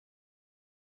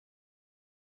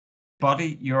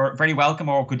everybody. You're very welcome,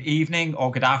 or good evening,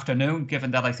 or good afternoon, given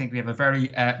that I think we have a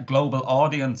very global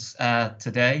audience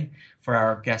today for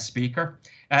our guest speaker.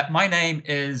 My name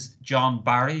is John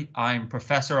Barry. I'm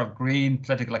Professor of Green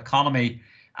Political Economy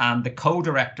and the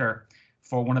co-director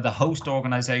for one of the host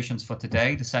organisations for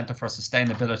today, the Centre for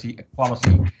Sustainability,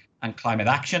 Equality and Climate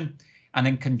Action. And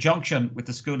in conjunction with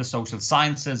the School of Social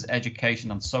Sciences,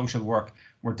 Education and Social Work,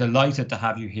 we're delighted to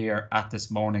have you here at this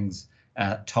morning's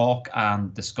talk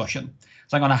and discussion.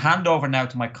 So I'm going to hand over now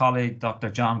to my colleague, Dr.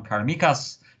 John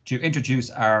Karamikas, to introduce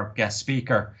our guest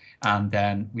speaker, and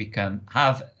then we can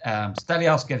have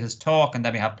Stelios give his talk, and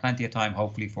then we have plenty of time,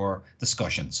 hopefully, for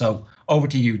discussion. So over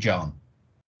to you, John.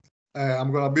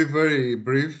 I'm going to be very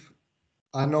brief.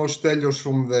 I know Stelios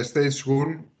from the state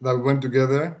school that we went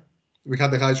together. We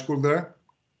had a high school there.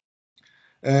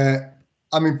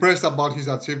 I'm impressed about his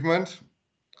achievement,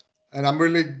 and I'm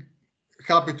really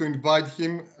happy to invite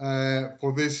him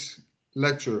for this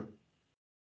lecture.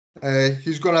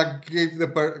 He's gonna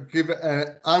give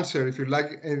an answer, if you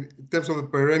like, in terms of the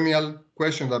perennial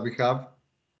question that we have.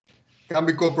 Can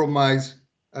we compromise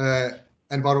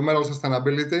environmental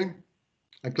sustainability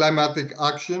and climatic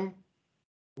action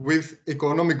with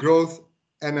economic growth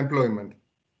and employment?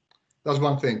 That's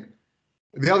one thing.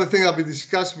 The other thing that we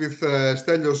discussed with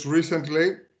Stelios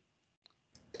recently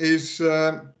is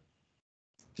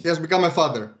he has become a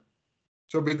father.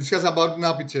 So we discussed about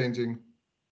nappy changing.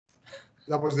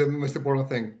 That was the most important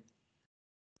thing.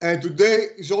 And today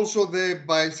is also the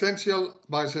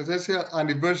bicentennial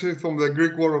anniversary from the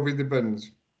Greek War of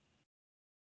Independence.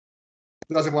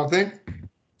 That's the one thing.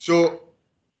 So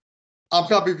I'm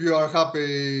happy if you are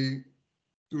happy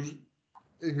if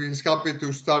he's happy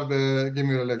to start giving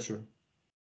me the lecture.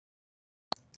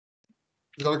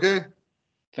 Is that okay?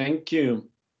 Thank you.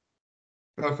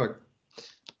 Perfect.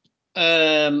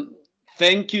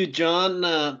 Thank you, John,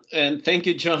 and thank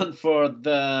you, John, for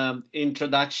the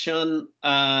introduction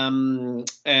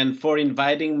and for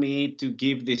inviting me to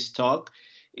give this talk.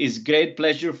 It's a great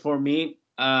pleasure for me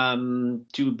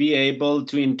to be able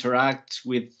to interact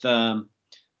with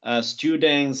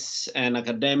students and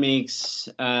academics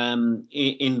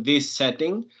in this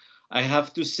setting. I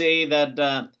have to say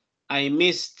that I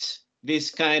missed this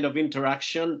kind of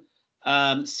interaction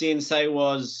since I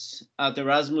was at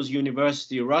Erasmus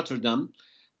University Rotterdam,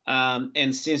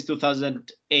 and since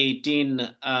 2018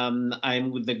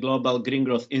 I'm with the Global Green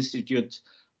Growth Institute.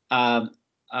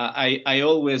 I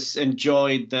always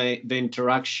enjoyed the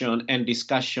interaction and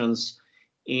discussions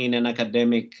in an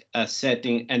academic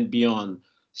setting and beyond.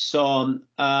 So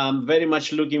I'm very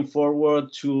much looking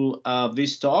forward to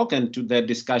this talk and to the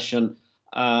discussion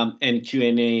and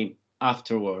Q&A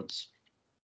afterwards.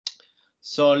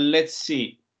 So let's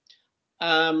see.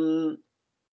 Yeah,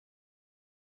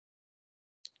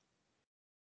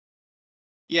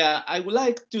 I would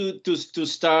like to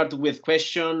start with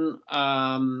question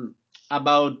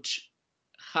about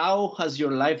how has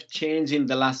your life changed in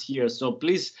the last year. So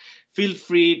please feel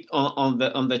free on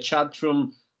the chat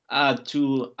room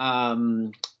to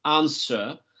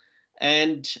answer.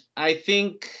 And I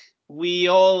think we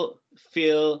all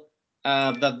feel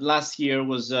that last year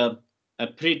was a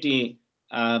pretty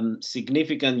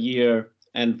significant year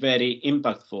and very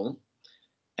impactful.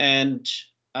 And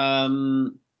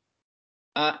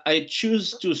I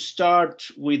choose to start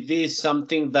with this,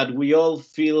 something that we all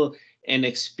feel and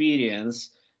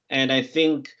experience. And I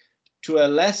think to a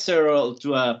lesser or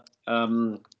to a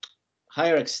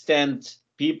higher extent,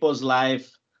 people's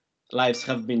lives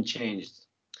have been changed.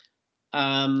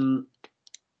 And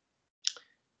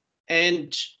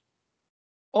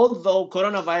although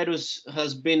coronavirus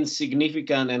has been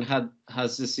significant and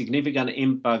has a significant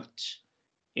impact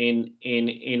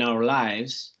in our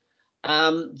lives,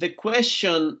 the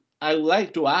question I would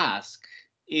like to ask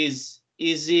is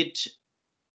it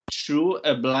true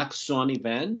a black swan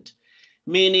event?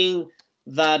 Meaning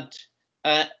that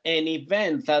an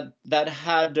event that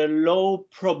had a low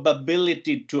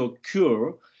probability to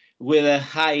occur with a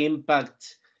high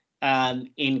impact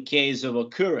in case of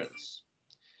occurrence.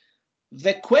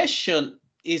 The question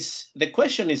is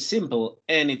simple,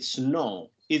 and it's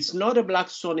no. It's not a black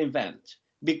swan event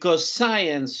because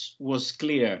science was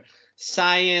clear.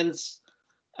 Scientists,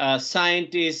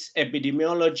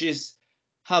 epidemiologists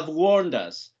have warned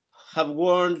us, have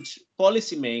warned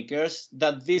policymakers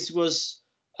that this was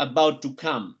about to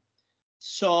come.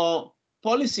 So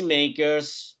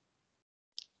policymakers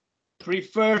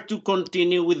prefer to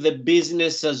continue with the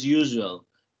business as usual,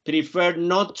 prefer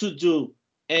not to do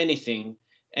anything.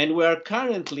 And we are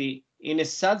currently in a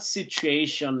sad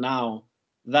situation now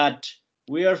that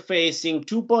we are facing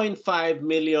 2.5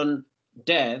 million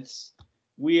deaths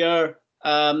we are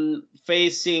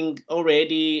facing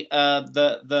already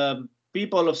the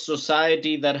people of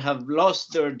society that have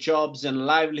lost their jobs and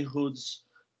livelihoods.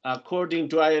 According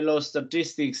to ILO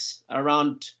statistics,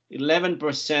 around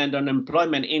 11%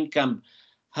 unemployment income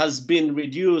has been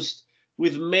reduced,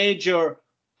 with major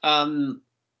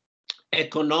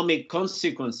economic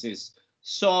consequences.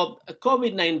 So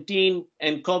COVID-19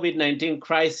 and COVID-19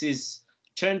 crisis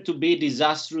turned to be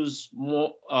disastrous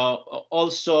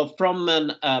also from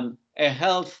a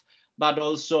health, but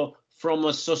also from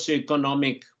a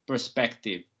socioeconomic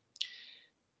perspective.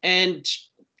 And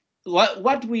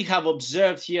what we have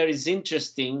observed here is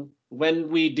interesting when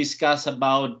we discuss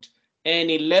about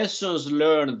any lessons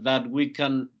learned that we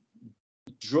can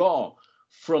draw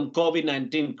from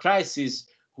COVID-19 crisis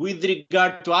with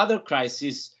regard to other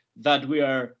crises that we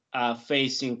are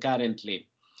facing currently.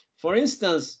 For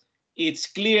instance, it's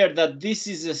clear that this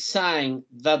is a sign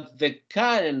that the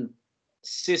current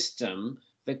system,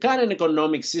 the current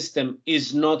economic system,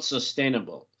 is not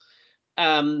sustainable.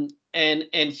 And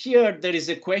here there is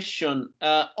a question,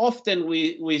 often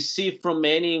we see from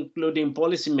many, including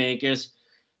policymakers,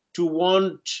 to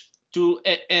want to,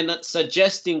 and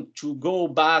suggesting to go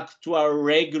back to our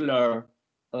regular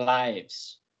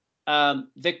lives.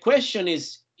 The question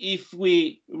is if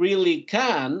we really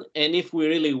can, and if we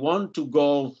really want to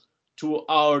go to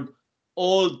our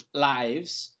old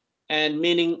lives, and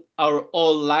meaning our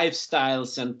old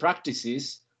lifestyles and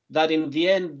practices, that in the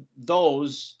end,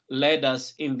 those led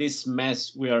us in this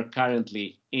mess we are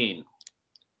currently in.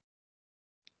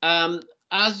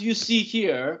 As you see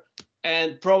here,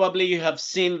 and probably you have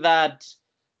seen that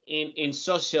in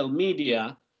social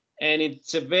media, and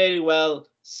it's a very well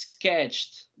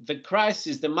sketched, the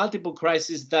crisis, the multiple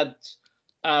crises that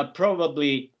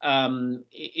probably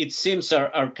it seems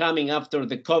are coming after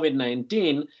the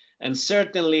COVID-19, and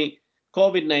certainly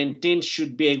COVID-19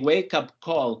 should be a wake-up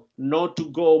call, not to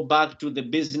go back to the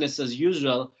business as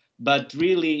usual, but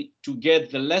really to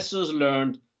get the lessons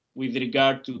learned with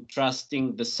regard to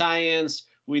trusting the science,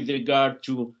 with regard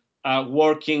to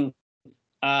working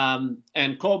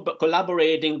and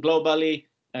collaborating globally,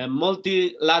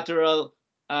 multilateral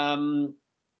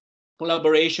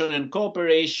collaboration and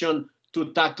cooperation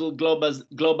to tackle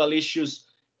global issues.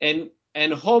 And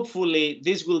hopefully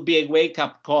this will be a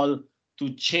wake-up call to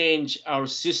change our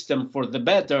system for the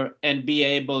better and be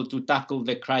able to tackle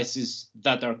the crises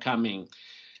that are coming.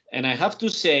 And I have to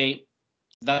say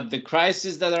that the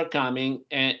crises that are coming,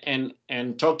 and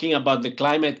talking about the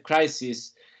climate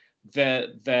crisis,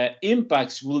 the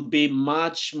impacts will be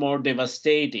much more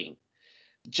devastating.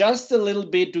 Just a little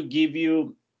bit to give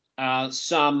you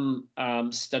some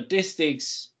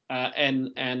statistics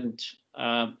and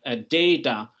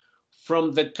data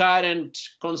from the current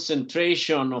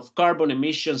concentration of carbon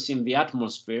emissions in the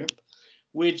atmosphere,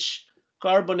 which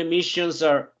carbon emissions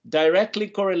are directly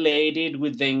correlated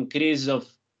with the increase of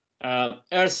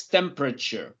Earth's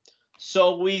temperature.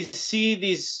 So we see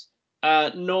this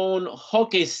known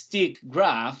hockey stick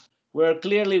graph, where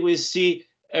clearly we see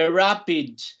a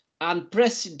rapid,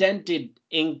 unprecedented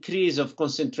increase of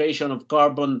concentration of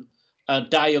carbon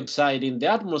dioxide in the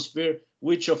atmosphere,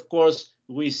 which of course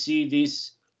we see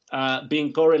this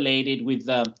being correlated with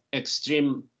the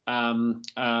extreme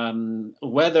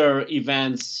weather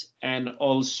events and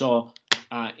also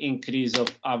increase of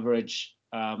average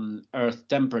Earth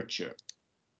temperature.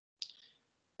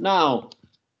 Now,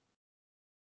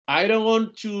 I don't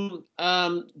want to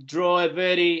draw a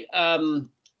very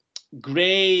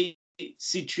gray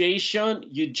situation.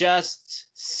 You just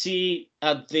see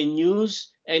the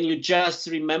news and you just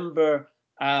remember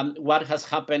what has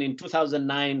happened in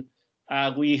 2009.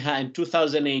 We had in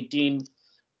 2018,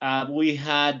 we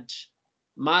had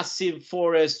massive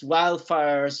forest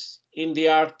wildfires in the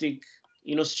Arctic,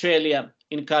 in Australia,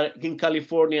 in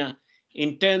California,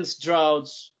 intense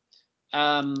droughts,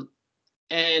 and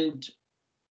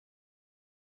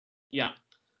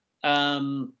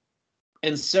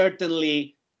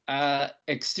certainly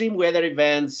extreme weather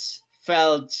events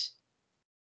felt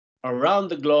around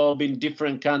the globe in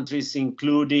different countries,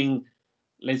 including,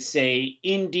 let's say,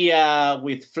 India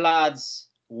with floods,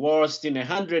 worst in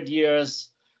 100 years.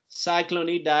 Cyclone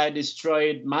Idai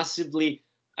destroyed massively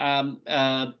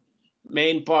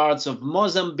main parts of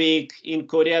Mozambique. In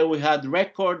Korea, we had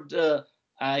record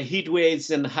heat waves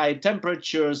and high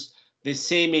temperatures, the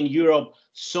same in Europe,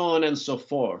 so on and so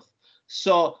forth.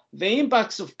 So the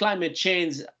impacts of climate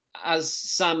change, as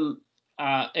some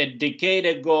a decade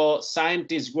ago,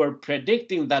 scientists were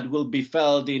predicting that will be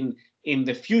felt in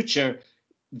the future,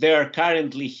 they are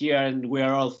currently here and we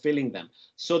are all feeling them.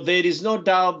 So there is no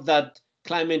doubt that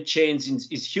climate change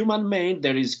is human-made.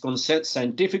 There is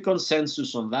scientific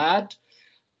consensus on that.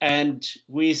 And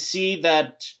we see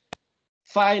that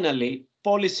finally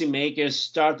policymakers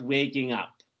start waking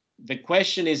up. The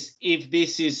question is if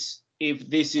this is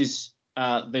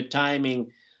the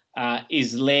timing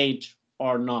is late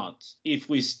or not, if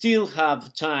we still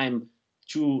have time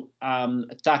to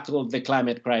tackle the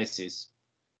climate crisis.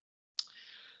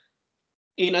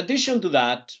 In addition to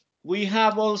that, we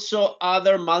have also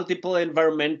other multiple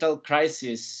environmental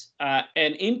crises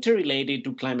and interrelated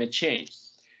to climate change.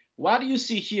 What you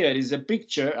see here is a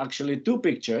picture, actually two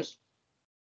pictures,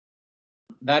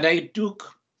 that I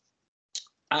took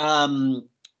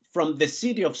from the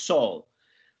city of Seoul.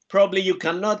 Probably you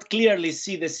cannot clearly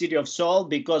see the city of Seoul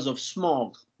because of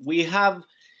smog. We have,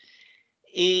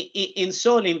 in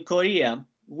Seoul, in Korea,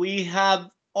 we have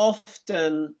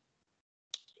often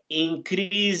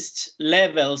increased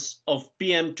levels of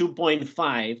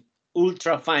PM2.5,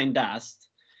 ultrafine dust,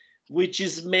 which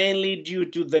is mainly due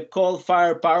to the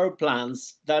coal-fired power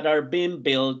plants that are being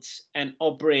built and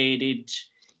operated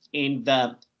in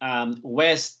the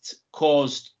west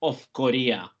coast of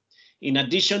Korea. In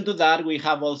addition to that, we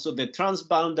have also the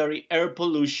transboundary air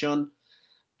pollution.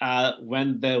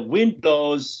 When the wind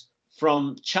blows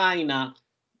from China,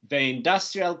 the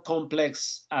industrial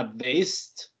complex at the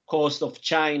east coast of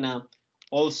China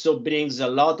also brings a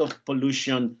lot of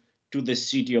pollution to the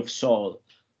city of Seoul.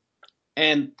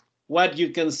 And what you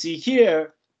can see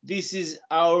here, this is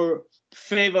our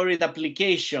favorite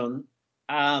application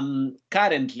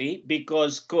currently,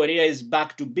 because Korea is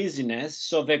back to business,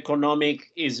 so the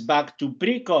economic is back to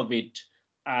pre-COVID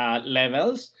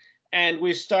levels. And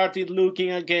we started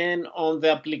looking again on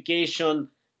the application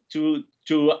to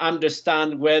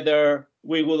understand whether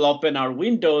we will open our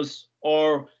windows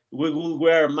or we will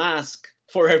wear a mask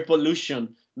for air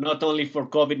pollution, not only for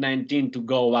COVID-19 to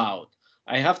go out.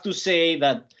 I have to say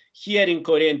that here in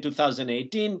Korea in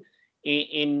 2018,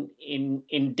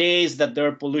 in days that the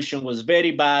air pollution was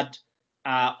very bad,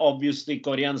 obviously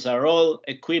Koreans are all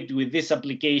equipped with this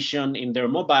application in their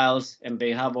mobiles, and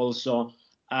they have also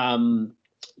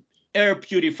air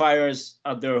purifiers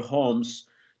at their homes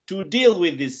to deal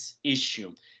with this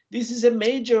issue. This is a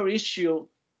major issue,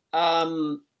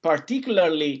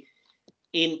 particularly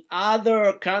in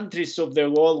other countries of the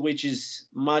world, which is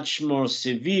much more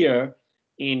severe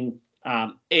in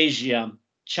Asia,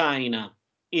 China,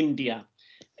 India.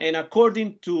 And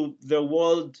according to the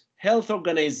World Health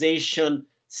Organization,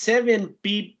 7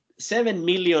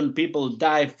 million people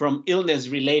die from illness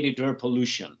related to air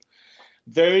pollution.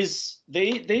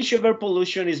 The issue of air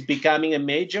pollution is becoming a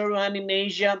major one in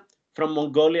Asia, from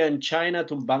Mongolia and China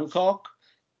to Bangkok.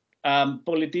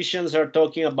 Politicians are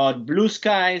talking about blue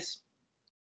skies,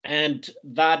 and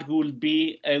that will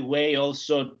be a way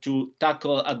also to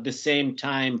tackle at the same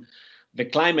time the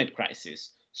climate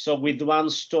crisis. So with one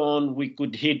stone, we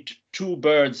could hit two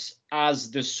birds,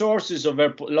 as the sources of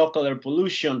local air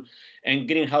pollution and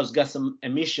greenhouse gas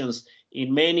emissions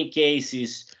in many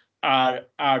cases are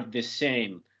the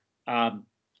same.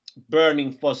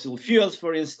 Burning fossil fuels,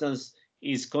 for instance,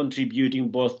 is contributing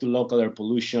both to local air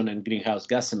pollution and greenhouse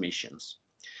gas emissions.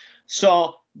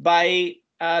 So by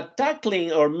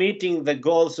tackling or meeting the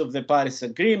goals of the Paris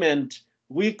Agreement,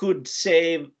 we could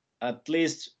save at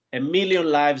least 1 million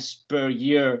lives per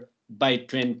year by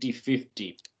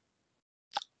 2050.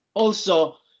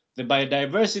 Also, the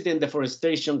biodiversity and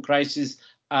deforestation crises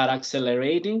are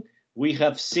accelerating. We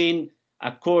have seen,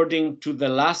 according to the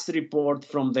last report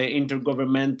from the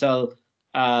Intergovernmental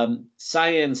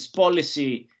Science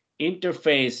Policy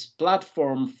Interface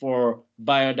Platform for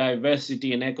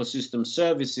Biodiversity and Ecosystem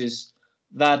Services,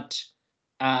 that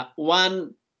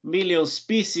 1 million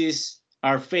species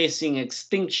are facing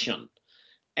extinction,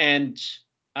 and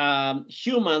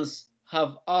humans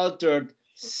have altered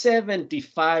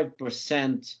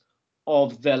 75%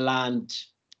 of the land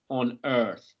on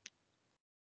Earth.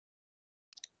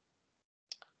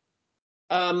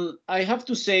 I have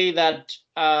to say that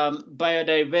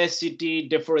biodiversity,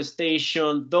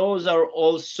 deforestation, those are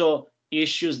also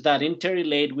issues that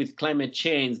interrelate with climate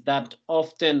change, that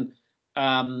often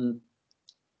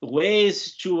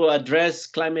ways to address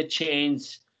climate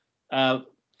change,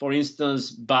 for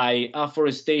instance, by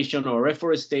afforestation or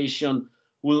reforestation,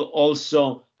 will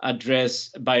also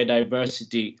address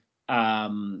biodiversity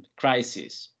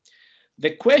crisis.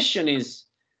 The question is,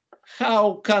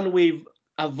 how can we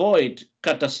avoid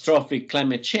catastrophic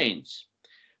climate change?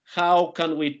 How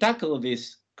can we tackle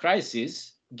this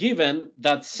crisis, given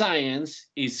that science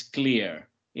is clear?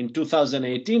 In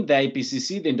 2018, the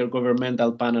IPCC, the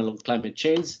Intergovernmental Panel on Climate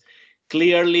Change,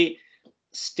 clearly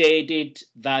stated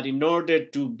that in order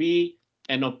to be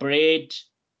and operate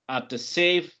at a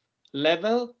safe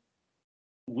level,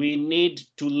 we need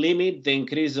to limit the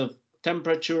increase of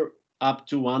temperature up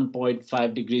to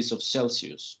 1.5 degrees of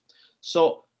Celsius.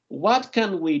 So what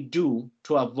can we do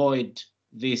to avoid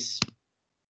this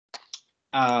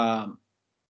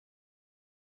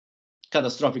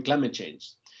catastrophic climate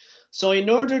change? So in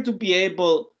order to be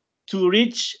able to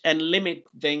reach and limit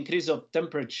the increase of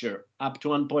temperature up to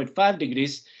 1.5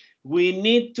 degrees, we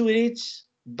need to reach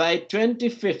by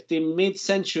 2050,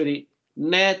 mid-century,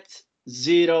 net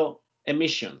zero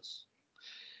emissions.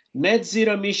 Net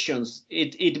zero emissions,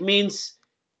 it means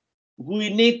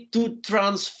we need to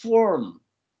transform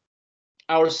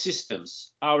our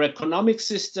systems, our economic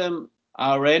system,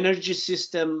 our energy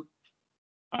system,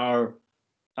 our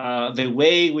the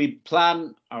way we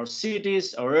plan our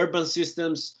cities, our urban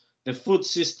systems, the food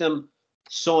system,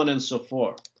 so on and so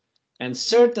forth. And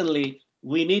certainly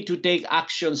we need to take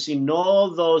actions in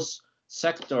all those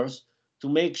sectors to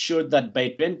make sure that by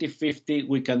 2050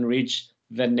 we can reach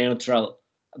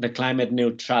the climate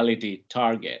neutrality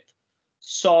target.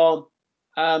 So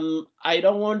I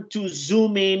don't want to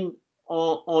zoom in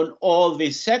on all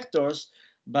these sectors,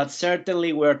 but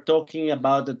certainly we're talking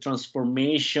about the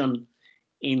transformation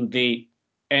in the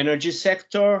energy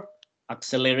sector,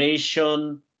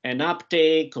 acceleration and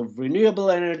uptake of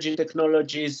renewable energy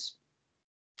technologies,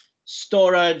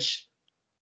 storage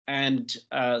and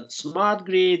smart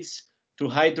grids, to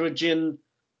hydrogen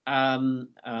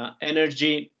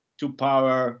energy to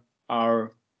power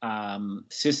our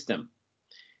system.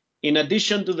 In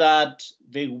addition to that,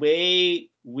 the way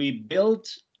we build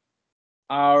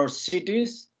our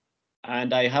cities,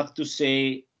 and I have to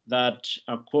say that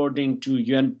according to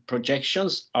UN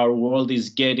projections, our world is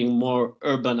getting more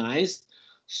urbanized.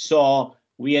 So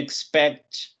we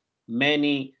expect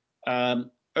many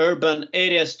urban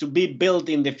areas to be built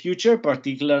in the future,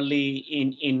 particularly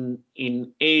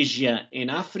in Asia, in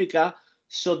Africa.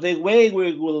 So the way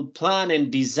we will plan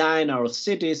and design our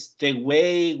cities, the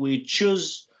way we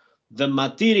choose the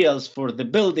materials for the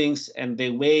buildings, and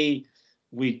the way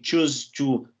we choose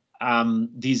to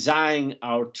design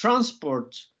our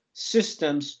transport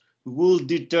systems will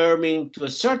determine to a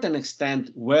certain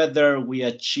extent whether we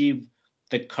achieve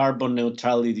the carbon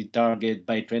neutrality target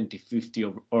by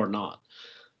 2050 or not.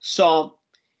 So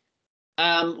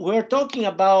we're talking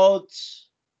about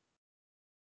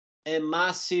a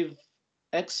massive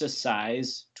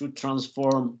exercise to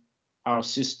transform our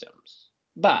systems.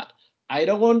 But I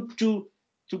don't want to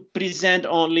present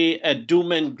only a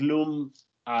doom and gloom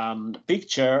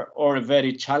picture or a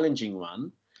very challenging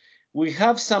one. We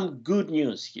have some good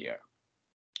news here.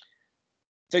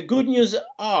 The good news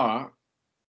are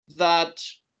that,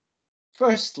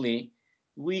 firstly,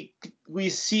 we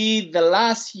see the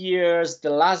last years, the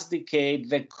last decade,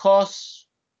 the costs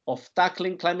of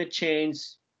tackling climate change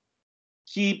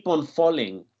keep on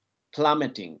falling,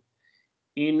 plummeting.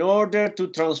 In order to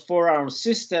transform our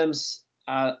systems,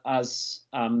 as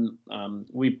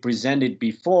we presented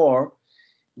before,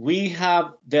 we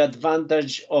have the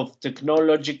advantage of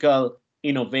technological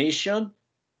innovation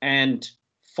and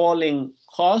falling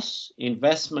costs,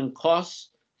 investment costs,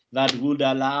 that would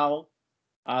allow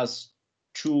us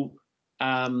to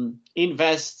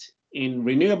invest in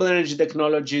renewable energy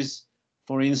technologies.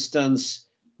 For instance,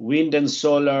 wind and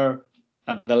solar,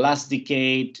 the last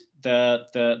decade,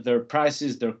 their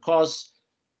prices, their costs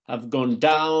have gone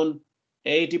down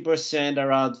 80%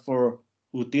 around for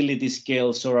utility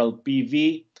scale solar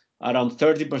PV, around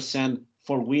 30%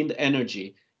 for wind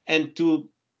energy. And to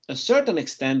a certain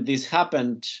extent, this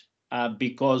happened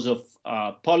because of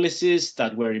policies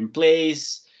that were in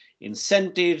place,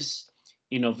 incentives,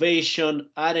 innovation,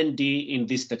 R&D in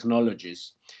these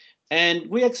technologies. And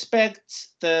we expect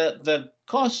the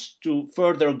cost to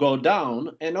further go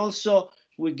down, and also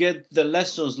we get the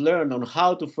lessons learned on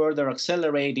how to further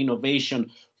accelerate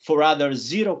innovation for other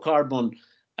zero carbon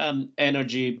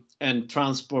energy and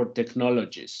transport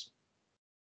technologies.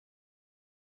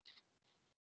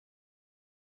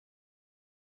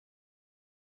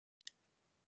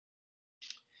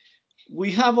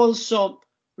 We have also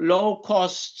low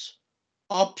cost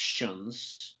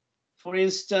options. For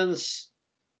instance,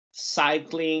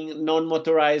 cycling,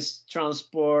 non-motorized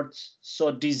transport,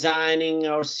 so designing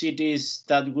our cities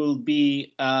that will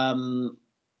be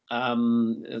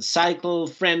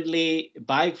cycle-friendly,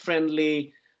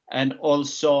 bike-friendly, and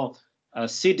also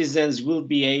citizens will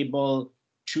be able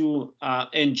to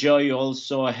enjoy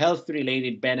also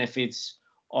health-related benefits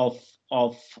of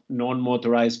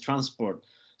non-motorized transport.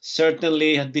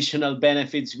 Certainly additional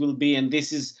benefits will be, and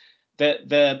this is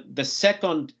the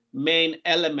second main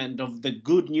element of the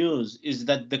good news is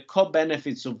that the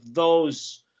co-benefits of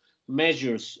those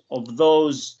measures, of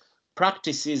those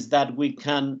practices that we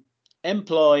can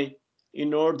employ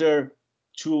in order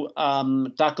to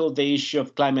tackle the issue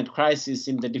of climate crisis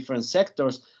in the different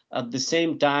sectors, at the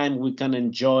same time we can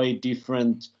enjoy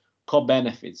different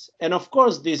co-benefits. And of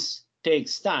course this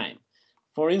takes time.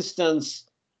 For instance,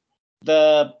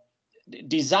 the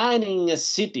designing a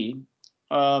city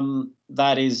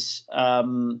that is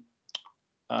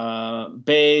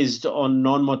based on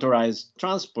non-motorized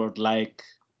transport like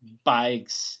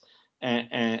bikes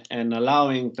and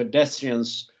allowing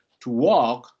pedestrians to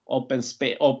walk, open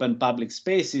public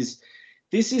spaces,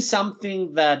 this is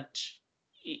something that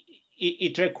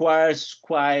it requires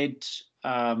quite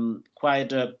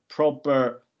a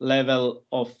proper level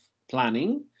of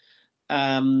planning.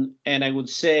 And I would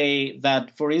say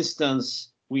that, for instance,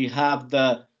 we have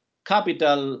the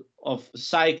capital of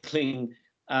cycling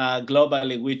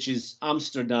globally, which is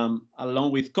Amsterdam,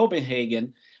 along with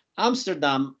Copenhagen.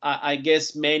 Amsterdam, I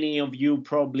guess many of you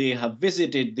probably have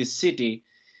visited this city,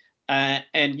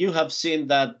 and you have seen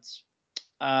that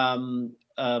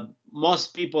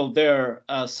most people there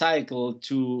cycle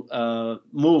to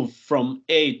move from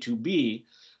A to B.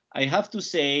 I have to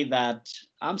say that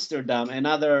Amsterdam and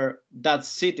other Dutch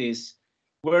cities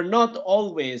were not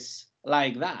always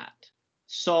like that.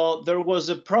 So there was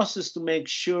a process to make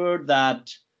sure that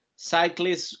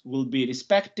cyclists will be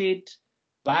respected,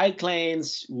 bike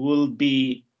lanes will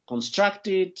be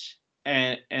constructed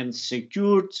and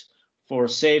secured for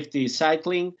safety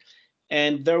cycling.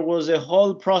 And there was a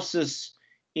whole process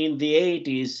in the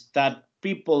 80s that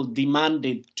people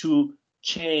demanded to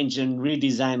change and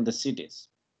redesign the cities.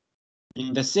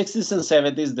 In the 60s and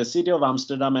 70s, the city of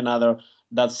Amsterdam and other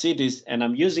Dutch cities, and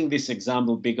I'm using this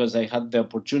example because I had the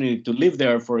opportunity to live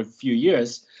there for a few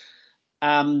years,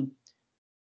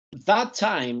 that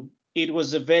time, it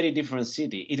was a very different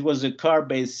city. It was a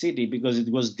car-based city because it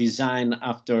was designed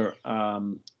after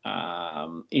in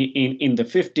the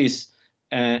 50s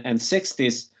and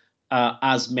 60s,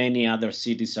 as many other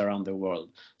cities around the world.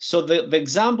 So the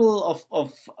example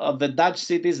of the Dutch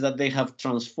cities that they have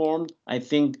transformed, I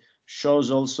think,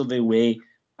 shows also the way,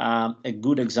 a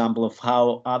good example of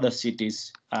how other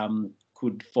cities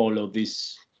could follow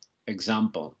this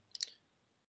example.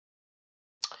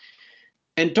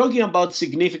 And talking about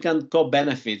significant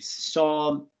co-benefits,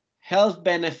 so health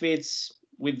benefits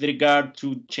with regard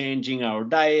to changing our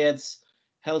diets,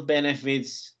 health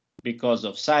benefits because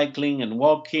of cycling and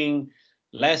walking,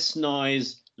 less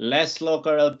noise, less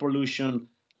local air pollution,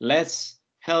 less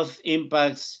health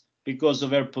impacts because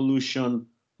of air pollution,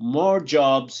 more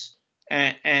jobs,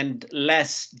 and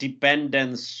less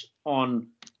dependence on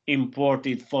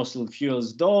imported fossil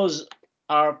fuels. Those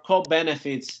are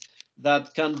co-benefits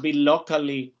that can be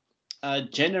locally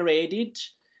generated,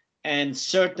 and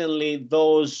certainly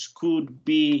those could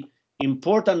be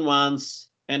important ones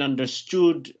and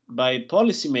understood by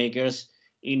policymakers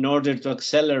in order to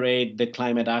accelerate the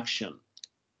climate action.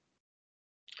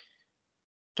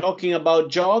 Talking about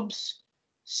jobs,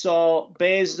 so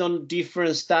based on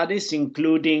different studies,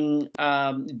 including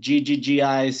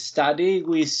GGGI's study,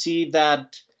 we see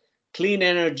that clean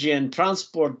energy and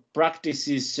transport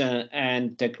practices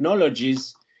and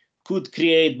technologies could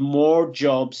create more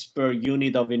jobs per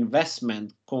unit of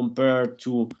investment compared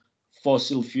to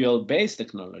fossil fuel-based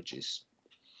technologies.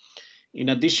 In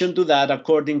addition to that,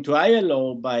 according to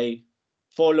ILO, by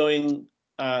following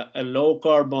a low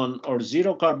carbon or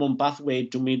zero carbon pathway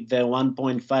to meet the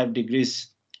 1.5 degrees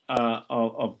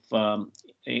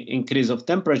increase of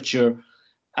temperature,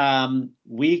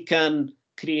 we can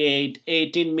create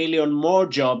 18 million more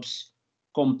jobs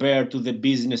compared to the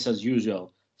business as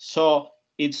usual. So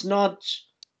it's not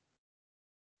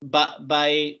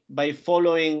by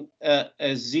following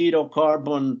a zero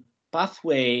carbon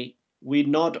pathway, we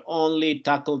not only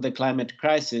tackle the climate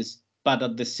crisis, but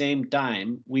at the same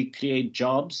time, we create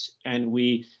jobs and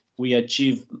we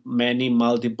achieve many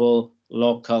multiple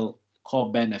local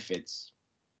co-benefits.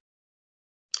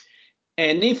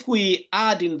 And if we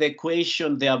add in the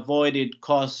equation the avoided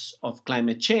costs of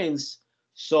climate change,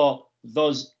 so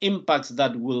those impacts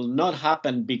that will not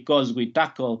happen because we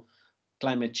tackle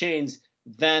climate change,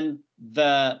 then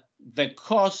the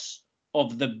cost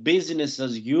of the business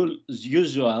as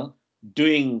usual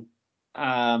doing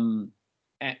and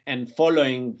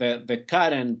following the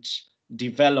current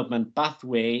development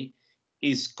pathway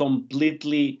is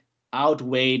completely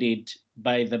outweighed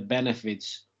by the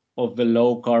benefits of the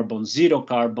low carbon, zero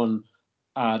carbon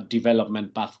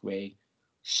development pathway.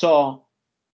 So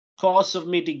costs of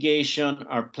mitigation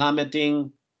are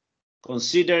plummeting.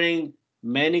 Considering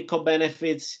many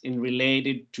co-benefits in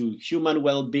related to human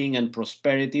well-being and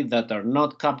prosperity that are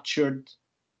not captured,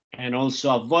 and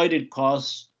also avoided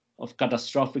costs of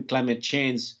catastrophic climate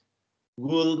change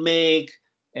will make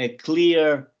a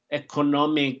clear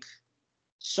economic,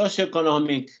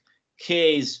 socioeconomic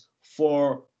case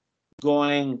for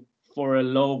going for a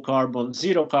low carbon,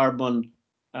 zero carbon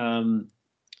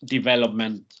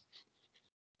development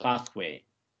pathway.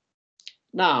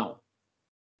 Now,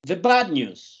 the bad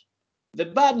news. The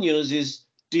bad news is,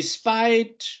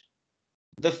 despite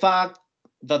the fact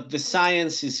that the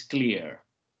science is clear,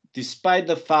 despite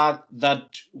the fact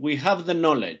that we have the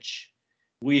knowledge,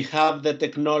 we have the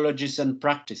technologies and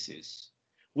practices,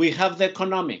 we have the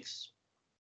economics.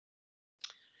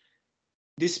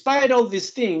 Despite all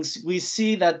these things, we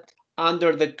see that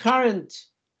under the current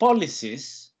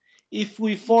policies, if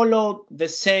we follow the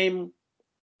same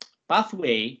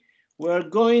pathway, we're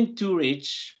going to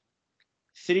reach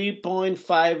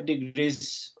 3.5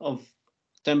 degrees of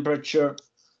temperature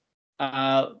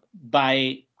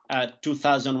by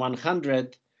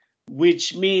 2100,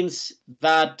 which means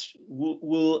that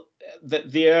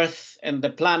the Earth and the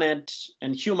planet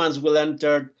and humans will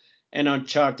enter an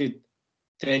uncharted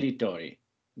territory.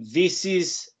 This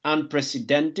is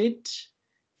unprecedented.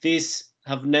 This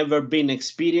have never been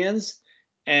experienced,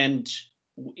 and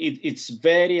it's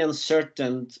very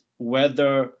uncertain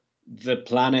whether the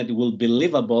planet will be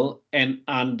livable and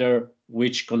under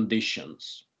which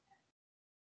conditions.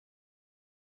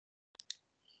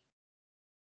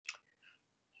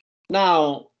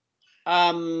 Now,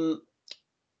 I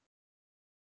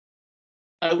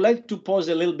would like to pause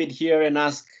a little bit here and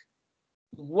ask,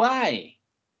 why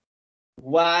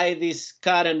these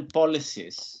current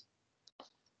policies,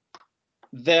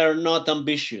 they're not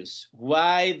ambitious?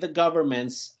 Why the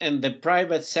governments and the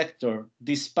private sector,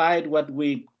 despite what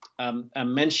we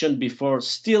mentioned before,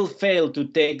 still fail to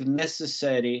take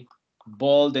necessary,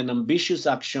 bold and ambitious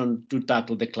action to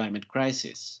tackle the climate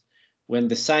crisis? When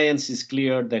the science is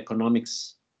clear, the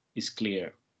economics is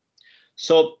clear.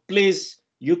 So please,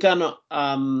 you can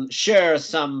share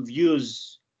some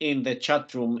views in the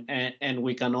chat room, and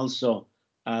we can also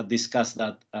discuss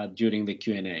that during the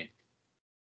Q&A.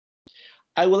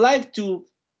 I would like to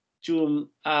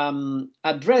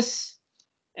address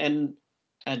and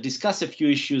discuss a few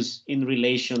issues in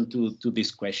relation to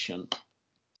this question.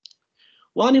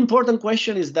 One important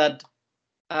question is that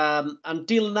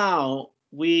until now,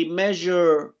 we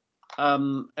measure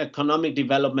economic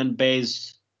development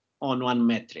based on one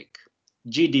metric,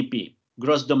 GDP,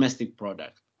 gross domestic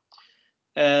product.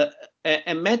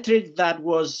 A metric that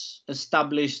was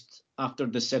established after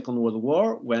the Second World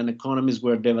War, when economies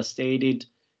were devastated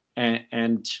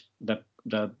and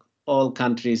all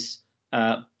countries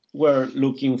were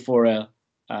looking for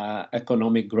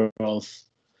economic growth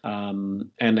and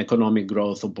economic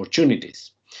growth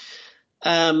opportunities.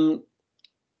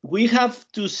 We have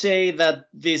to say that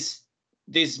this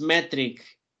metric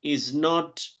is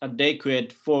not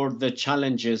adequate for the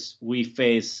challenges we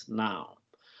face now.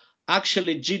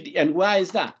 Actually, and why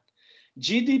is that?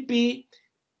 GDP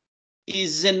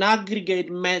is an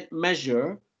aggregate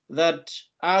measure that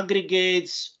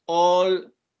aggregates all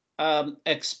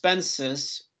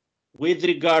expenses with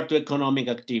regard to economic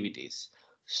activities.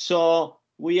 So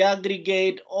we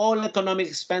aggregate all economic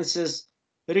expenses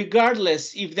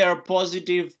regardless if they are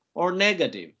positive or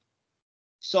negative.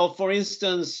 So for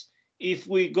instance, if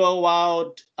we go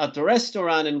out at a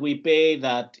restaurant and we pay,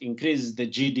 that increases the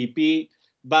GDP,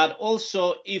 but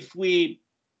also if we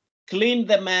clean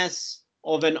the mess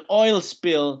of an oil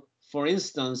spill, for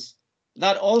instance,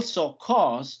 that also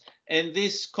costs, and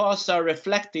these costs are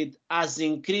reflected as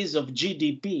increase of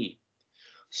GDP.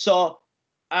 So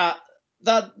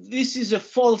that this is a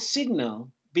false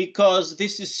signal, because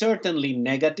this is certainly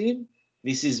negative.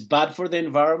 This is bad for the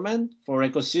environment, for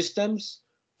ecosystems,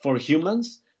 for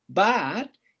humans, but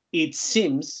it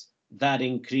seems that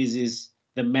increases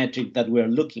the metric that we're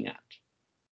looking at.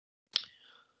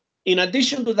 In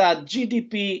addition to that,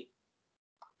 GDP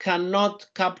cannot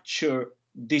capture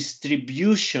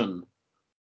distribution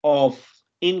of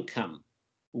income,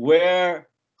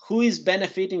 who is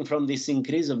benefiting from this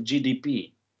increase of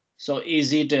GDP. So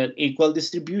is it an equal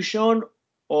distribution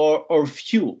or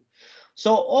few?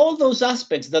 So all those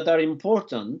aspects that are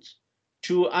important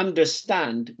to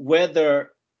understand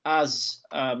whether as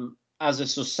a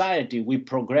society we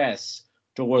progress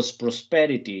towards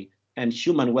prosperity and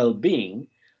human well-being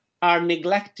are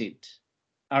neglected,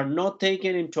 are not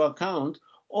taken into account,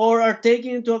 or are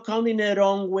taken into account in a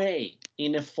wrong way,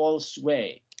 in a false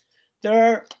way. There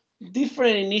are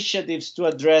different initiatives to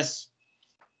address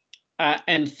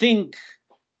and think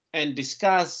and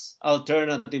discuss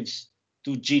alternatives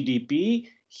to GDP.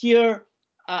 Here,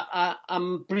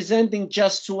 I'm presenting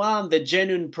just one, the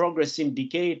genuine progress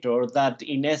indicator that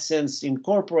in essence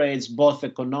incorporates both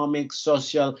economic,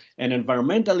 social, and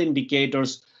environmental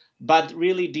indicators, but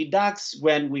really deducts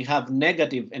when we have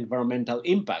negative environmental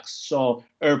impacts. So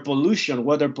air pollution,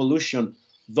 water pollution,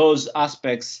 those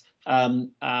aspects are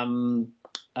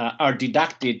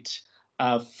deducted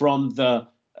from the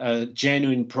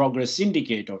genuine progress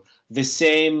indicator. The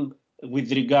same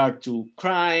with regard to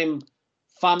crime,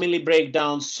 family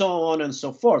breakdown, so on and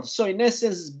so forth. So in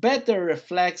essence, better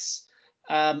reflects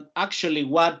actually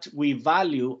what we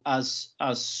value as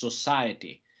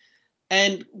society.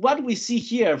 And what we see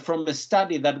here from a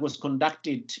study that was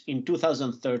conducted in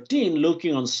 2013,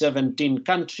 looking on 17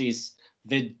 countries,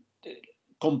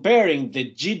 comparing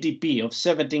the GDP of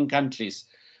 17 countries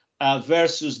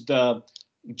versus the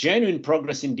genuine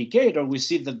progress indicator, we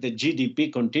see that the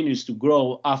GDP continues to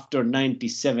grow after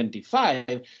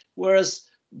 1975, whereas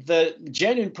the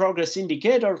genuine progress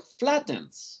indicator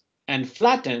flattens, and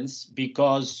flattens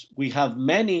because we have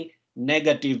many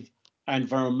negative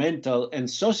environmental and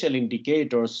social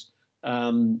indicators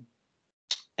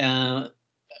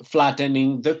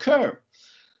flattening the curve.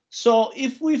 So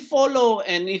if we follow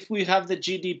and if we have the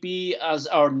GDP as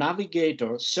our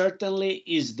navigator, certainly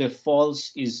is the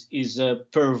false, is a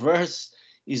perverse,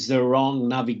 is the wrong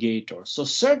navigator. So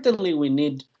certainly we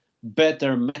need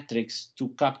better metrics to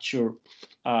capture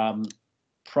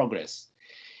progress.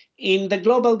 In the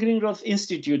Global Green Growth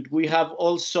Institute, we have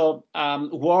also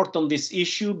worked on this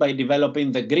issue by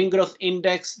developing the Green Growth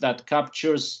Index that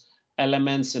captures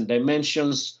elements and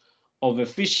dimensions of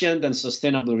efficient and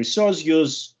sustainable resource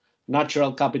use,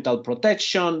 natural capital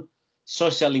protection,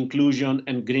 social inclusion,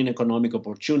 and green economic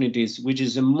opportunities, which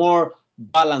is a more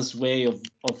balanced way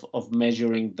of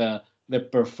measuring the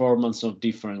performance of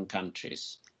different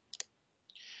countries.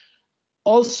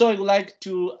 Also, I would like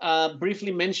to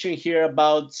briefly mention here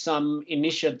about some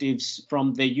initiatives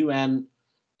from the UN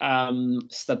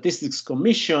Statistics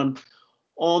Commission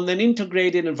on an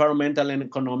integrated environmental and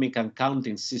economic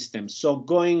accounting system. So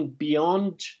going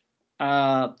beyond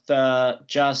the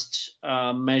just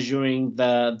measuring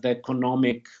the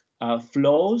economic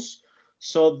flows.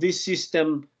 So this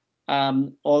system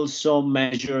also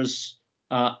measures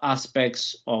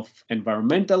aspects of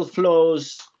environmental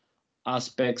flows,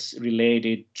 aspects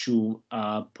related to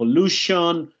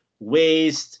pollution,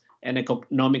 waste, and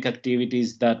economic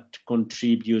activities that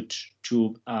contribute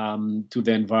to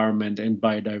the environment and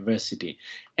biodiversity.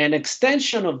 An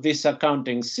extension of this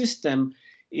accounting system,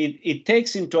 it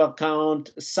takes into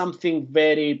account something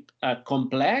very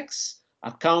complex,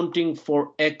 accounting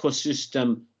for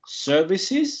ecosystem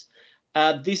services.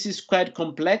 This is quite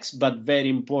complex, but very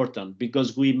important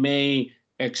because we may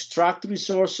extract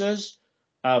resources,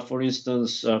 for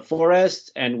instance,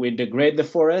 forest, and we degrade the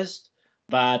forest,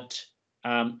 but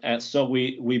so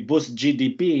we boost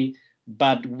GDP,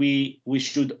 but we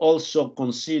should also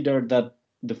consider that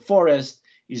the forest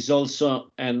is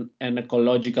also an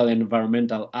ecological and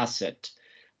environmental asset.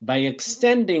 By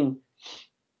extending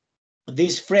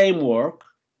this framework,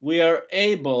 we are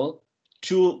able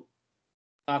to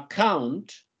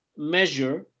account,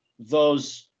 measure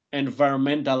those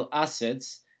environmental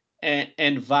assets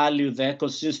and value the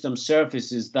ecosystem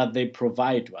services that they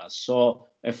provide to us. So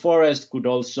a forest could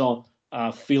also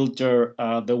filter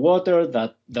the water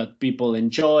that people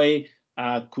enjoy,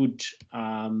 could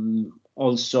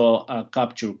also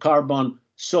capture carbon,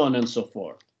 so on and so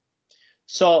forth.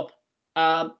 So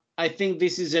I think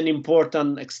this is an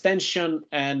important extension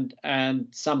and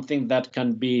something that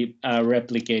can be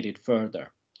replicated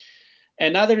further.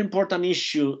 Another important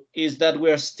issue is that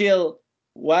we are still,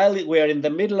 while we are in the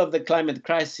middle of the climate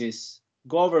crisis,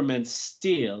 governments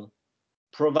still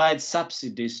provide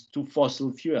subsidies to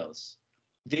fossil fuels.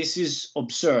 This is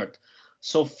absurd.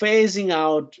 So phasing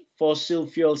out fossil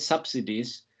fuel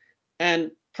subsidies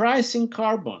and pricing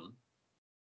carbon,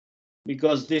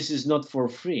 because this is not for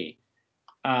free.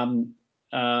 Polluters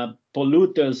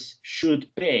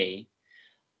should pay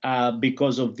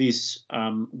because of this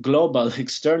global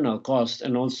external cost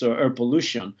and also air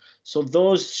pollution. So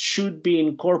those should be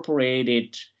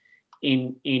incorporated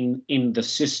in the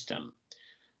system.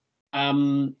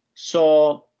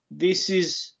 So this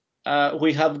is,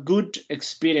 we have good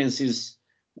experiences.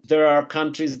 There are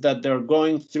countries that they're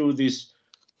going through these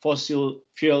fossil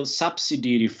fuel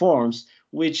subsidy reforms,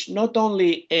 which not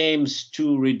only aims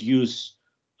to reduce,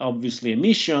 obviously,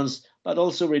 emissions, but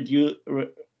also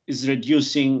is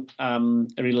reducing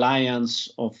reliance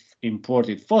of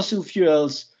imported fossil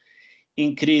fuels,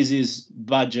 increases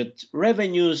budget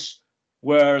revenues,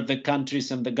 where the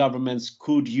countries and the governments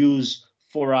could use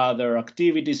for other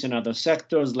activities in other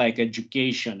sectors like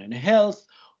education and health,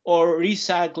 or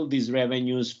recycle these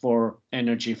revenues for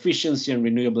energy efficiency and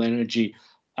renewable energy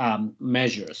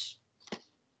measures.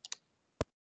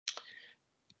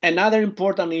 Another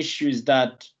important issue is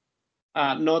that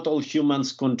not all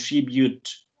humans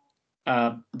contribute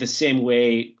the same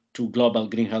way to global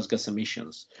greenhouse gas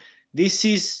emissions. This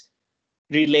is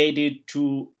related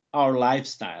to our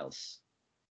lifestyles.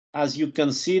 As you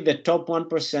can see, the top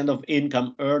 1% of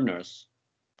income earners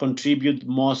contribute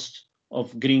most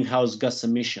of greenhouse gas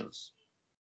emissions.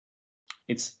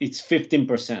 It's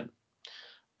 15%.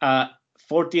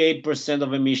 48%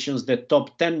 of emissions, the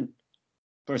top 10%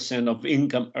 of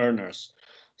income earners.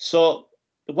 So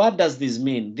what does this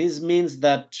mean? This means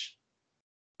that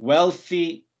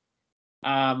wealthy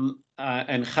and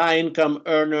high income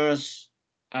earners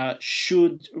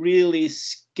should really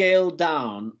scale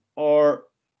down or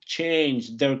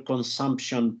change their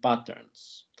consumption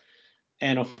patterns.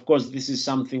 And of course, this is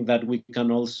something that we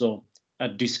can also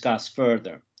discuss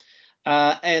further.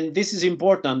 And this is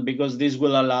important because this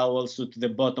will allow also to the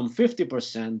bottom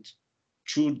 50%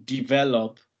 to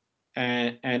develop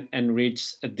and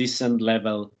reach a decent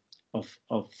level of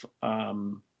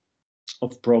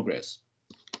progress.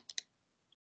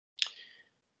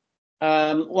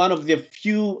 One of the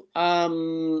few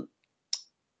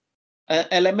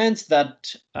elements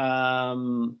that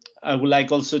I would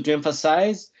like also to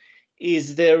emphasize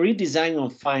is the redesign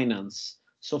of finance.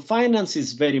 So finance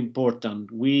is very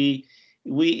important. We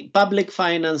public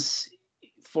finance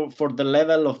for the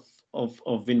level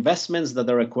of investments that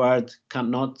are required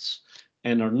cannot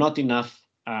and are not enough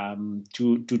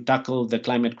to tackle the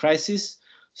climate crisis.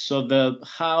 So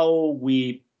how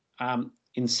we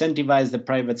incentivize the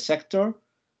private sector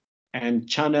and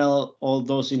channel all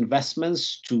those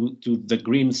investments to the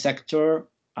green sector,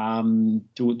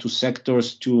 to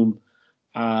sectors to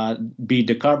be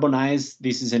decarbonized.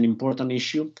 This is an important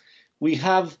issue. We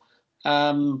have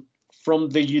from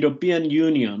the European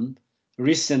Union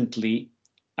recently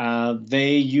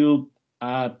the EU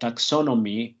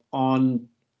taxonomy on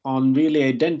really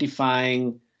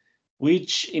identifying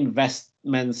which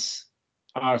investments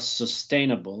are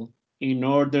sustainable in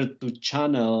order to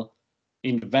channel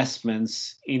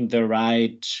investments in the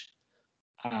right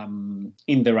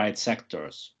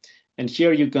sectors. And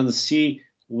here you can see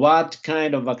what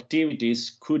kind of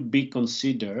activities could be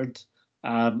considered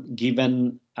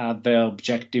given the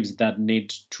objectives that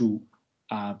need to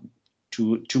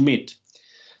meet.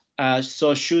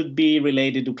 So should be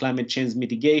related to climate change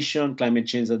mitigation, climate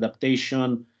change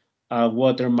adaptation,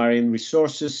 water, marine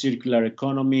resources, circular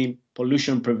economy,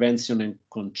 pollution prevention and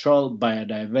control,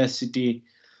 biodiversity,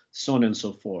 so on and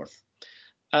so forth.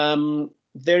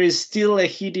 There is still a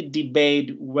heated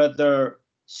debate whether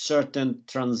certain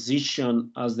transition,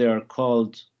 as they are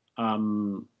called,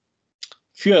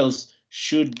 fuels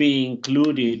should be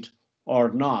included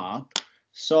or not.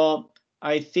 So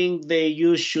I think the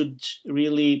EU should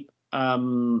really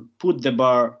put the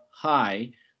bar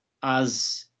high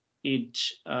as it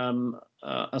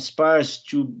aspires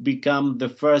to become the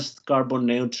first carbon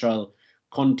neutral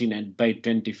continent by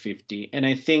 2050. And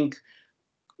I think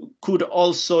could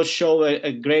also show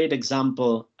a great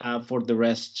example for the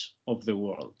rest of the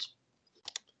world.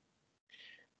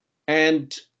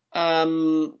 And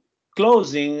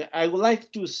closing, I would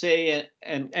like to say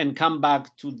and come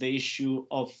back to the issue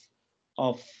of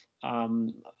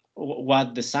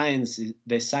what the science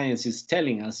is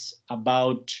telling us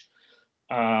about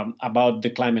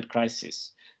the climate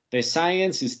crisis. The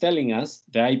science is telling us,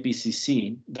 the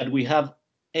IPCC, that we have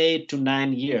 8 to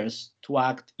 9 years to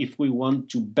act if we want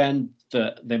to bend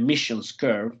the emissions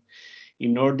curve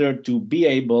in order to be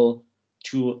able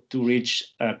to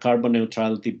reach carbon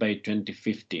neutrality by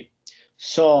 2050.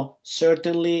 So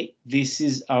certainly this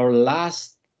is our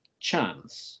last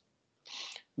chance.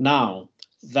 Now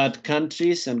that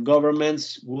countries and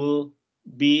governments will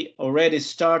be already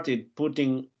started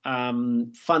putting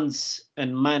funds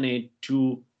and money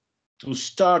to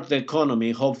start the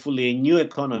economy, hopefully a new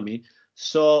economy.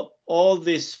 So all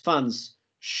these funds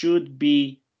should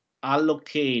be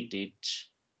allocated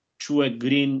to a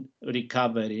green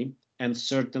recovery and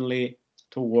certainly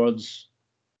towards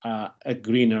a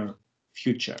greener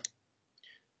future.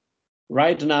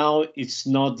 Right now, it's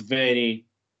not very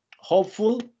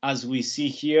hopeful, as we see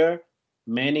here.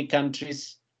 Many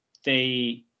countries,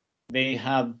 they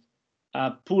have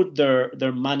put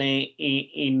their money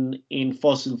in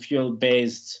fossil fuel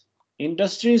based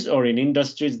industries or in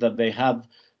industries that they have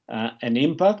an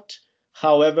impact.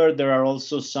 However, there are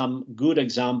also some good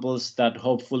examples that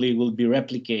hopefully will be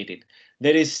replicated.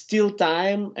 there is still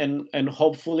time, and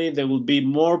hopefully there will be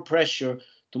more pressure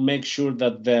to make sure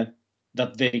that the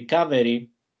recovery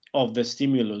of the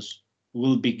stimulus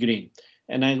will be green.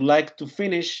 And I'd like to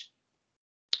finish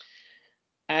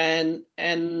and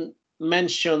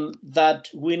mention that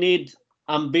we need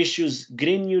ambitious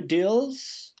Green New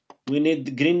Deals, we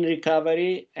need green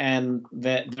recovery, and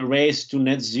the race to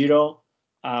net zero.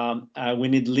 We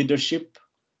need leadership.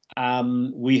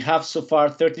 We have so far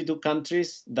 32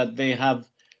 countries that they have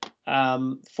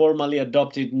formally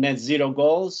adopted net zero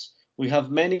goals. We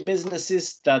have many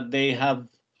businesses that they have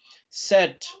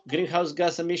set greenhouse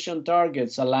gas emission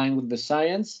targets aligned with the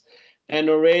science. And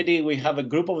already we have a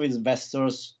group of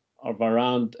investors of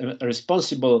around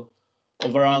responsible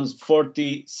of around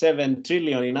 47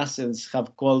 trillion in assets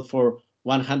have called for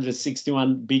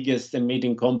 161 biggest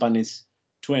emitting companies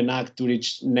to enact to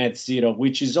reach net zero,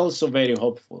 which is also very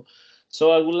hopeful.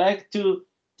 So I would like to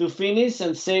finish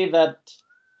and say that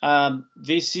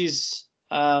this is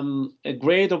a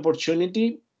great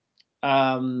opportunity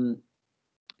for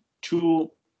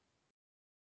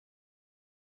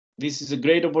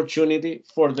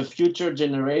the future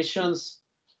generations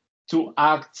to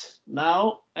act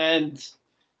now. And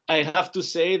I have to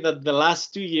say that the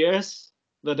last 2 years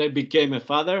that I became a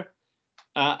father,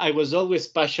 I was always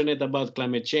passionate about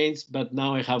climate change, but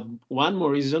now I have one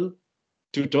more reason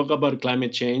to talk about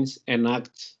climate change and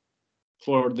act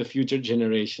for the future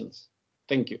generations.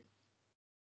 Thank you.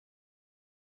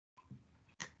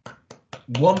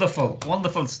 Wonderful,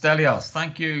 wonderful, Stelios.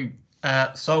 Thank you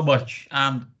so much.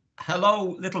 And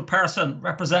hello, little person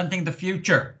representing the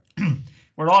future.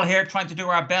 We're all here trying to do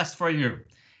our best for you.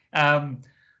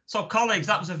 So colleagues,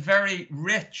 that was a very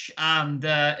rich and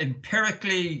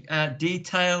empirically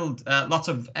detailed, lots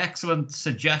of excellent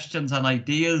suggestions and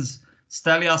ideas.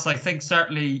 Stelios, I think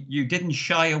certainly you didn't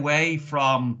shy away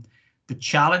from the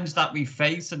challenge that we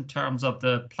face in terms of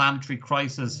the planetary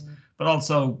crisis, but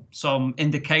also some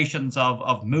indications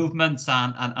of movements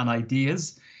and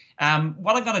ideas.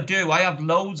 What I'm going to do, I have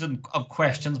loads of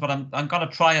questions, but I'm going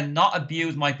to try and not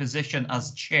abuse my position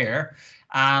as chair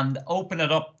and open it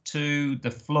up to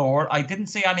the floor. I didn't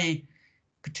see any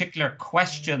particular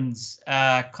questions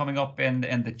coming up in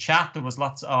the chat. There was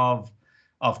lots of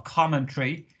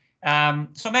commentary.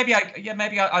 So maybe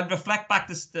I'll reflect back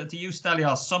to you,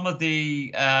 Stelios, some of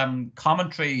the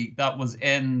commentary that was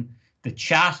in the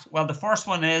chat. Well, the first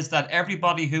one is that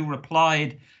everybody who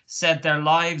replied said their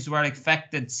lives were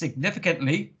affected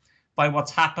significantly by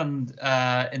what's happened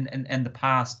in the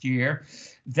past year.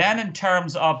 Then in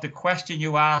terms of the question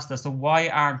you asked as to why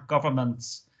aren't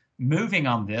governments moving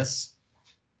on this?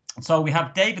 So we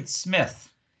have David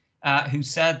Smith, who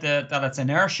said that it's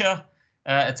inertia,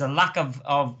 it's a lack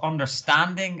of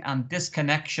understanding and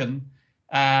disconnection,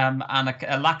 and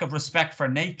a lack of respect for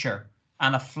nature,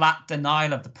 and a flat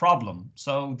denial of the problem.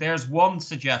 So there's one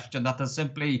suggestion that there's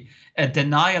simply a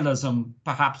denialism,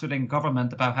 perhaps within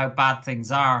government, about how bad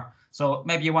things are. So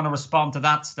maybe you want to respond to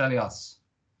that, Stelios.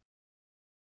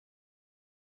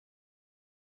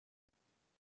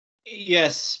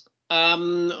 Yes.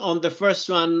 On the first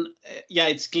one, yeah,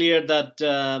 it's clear that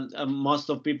most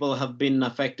of people have been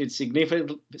affected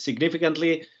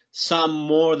significantly, some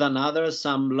more than others.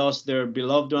 Some lost their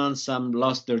beloved ones, some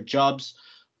lost their jobs.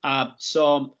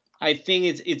 So I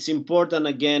think it's important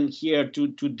again here to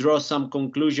draw some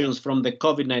conclusions from the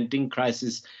COVID-19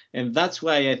 crisis. And that's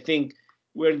why I think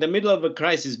we're in the middle of a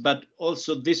crisis, but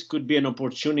also this could be an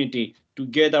opportunity to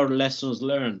get our lessons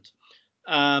learned.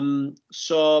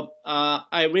 So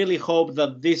I really hope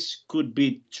that this could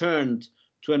be turned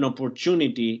to an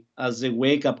opportunity as a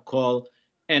wake-up call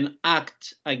and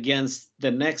act against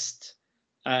the next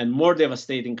and more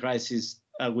devastating crisis,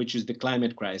 which is the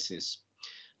climate crisis.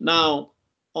 Now,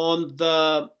 on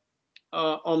the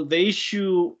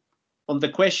issue, on the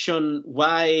question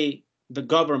why the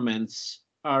governments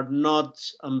are not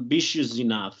ambitious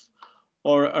enough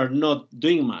or are not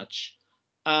doing much,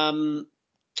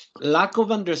 lack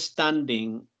of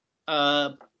understanding,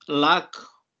 lack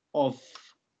of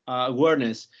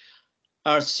awareness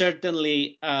are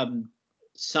certainly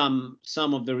some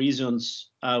of the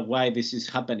reasons why this is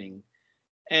happening.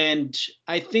 And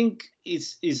I think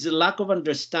it's a lack of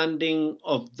understanding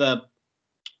of the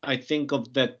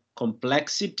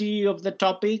complexity of the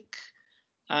topic.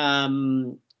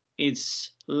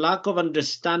 It's lack of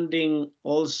understanding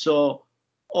also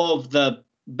of the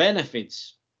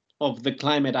benefits of the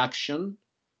climate action,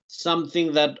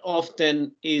 something that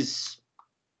often is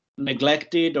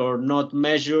neglected or not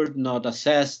measured, not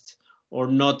assessed, or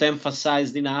not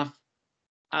emphasized enough,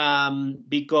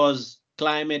 because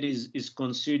climate is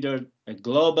considered a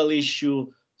global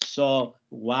issue, So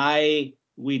why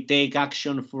we take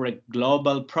action for a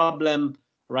global problem,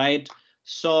 right?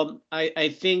 So I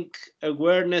think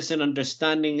awareness and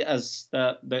understanding, as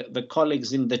the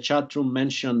colleagues in the chat room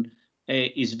mentioned,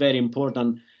 is very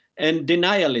important. And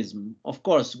denialism, of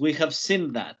course, we have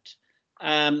seen that,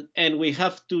 and we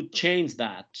have to change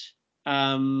that.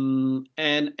 And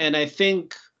I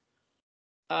think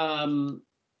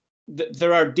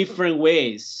there are different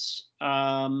ways.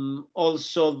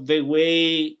 Also, the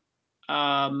way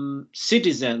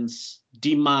citizens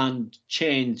demand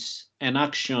change and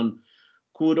action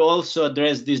could also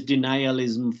address this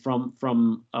denialism from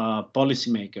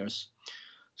policymakers.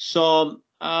 So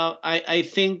I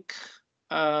think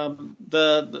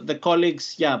the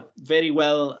colleagues, yeah, very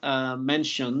well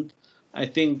mentioned. I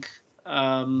think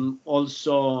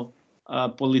also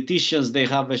politicians, they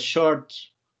have a short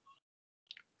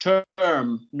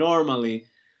term normally,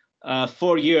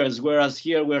 4 years, whereas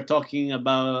here we're talking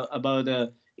about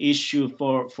a issue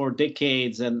for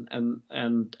decades and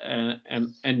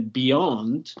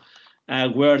beyond,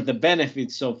 where the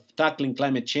benefits of tackling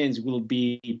climate change will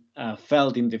be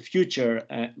felt in the future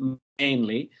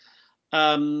mainly.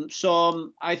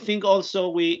 So I think also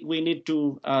we need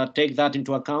to take that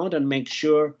into account and make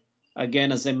sure,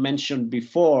 again, as I mentioned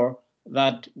before,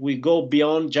 that we go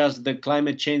beyond just the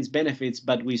climate change benefits,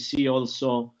 but we see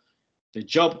also the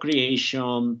job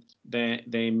creation, the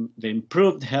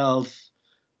improved health,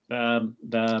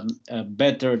 the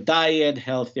better diet,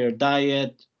 healthier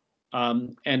diet,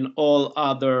 and all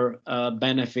other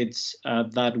benefits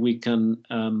that we can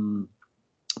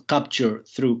capture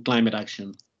through climate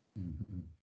action. Mm-hmm.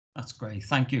 That's great.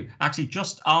 Thank you. Actually,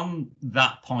 just on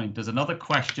that point, there's another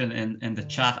question in the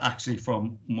chat, actually,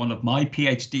 from one of my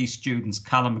PhD students,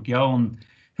 Callum McGeown,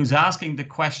 who's asking the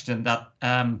question that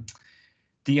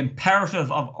the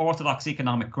imperative of orthodox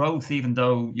economic growth, even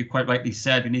though you quite rightly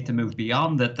said we need to move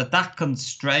beyond it, that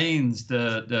constrains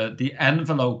the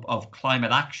envelope of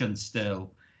climate action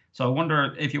still. So I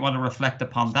wonder if you want to reflect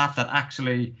upon that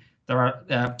actually there are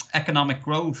economic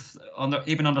growth,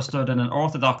 even understood in an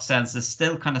orthodox sense, is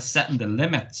still kind of setting the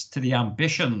limits to the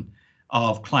ambition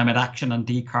of climate action and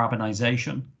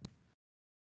decarbonization.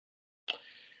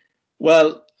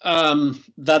 Well,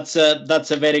 that's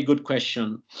a very good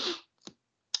question.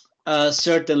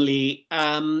 Certainly,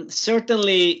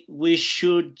 we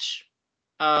should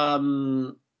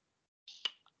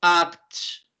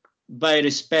act by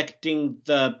respecting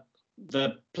the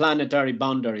planetary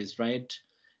boundaries, right?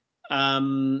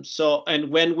 So, and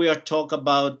when we're talking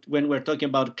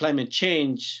about climate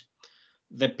change,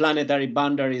 the planetary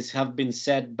boundaries have been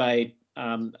set by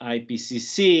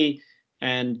IPCC,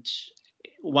 and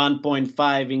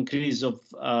 1.5 increase of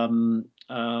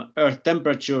Earth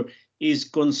temperature is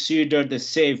considered a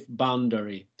safe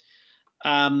boundary.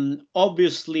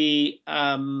 Obviously,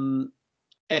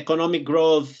 economic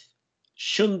growth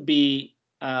shouldn't be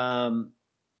the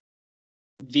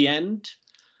end,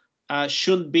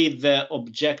 shouldn't be the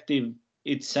objective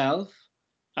itself.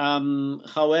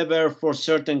 However, for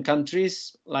certain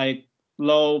countries, like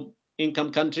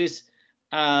low-income countries,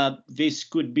 this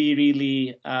could be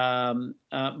really,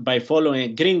 by following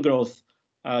a green growth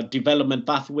development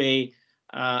pathway,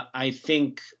 I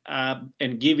think,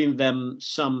 and giving them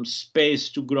some space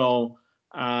to grow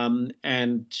and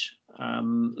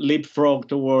leapfrog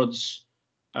towards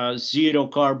zero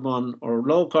carbon or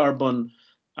low carbon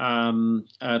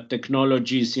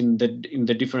technologies in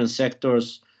the different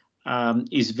sectors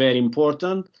is very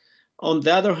important. On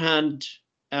the other hand,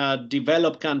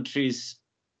 developed countries,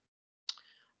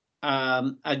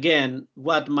 again,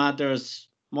 what matters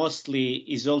mostly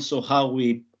is also how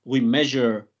we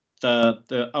measure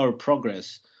our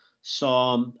progress.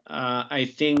 So I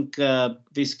think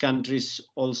these countries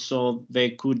also, they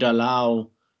could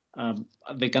allow,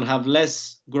 they can have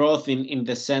less growth in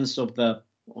the sense of the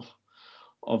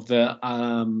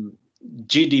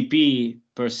GDP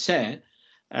per se,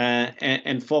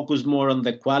 and focus more on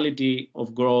the quality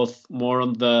of growth, more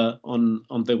on the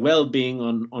well-being,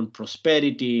 on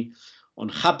prosperity, on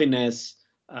happiness.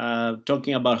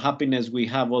 Talking about happiness, we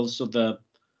have also the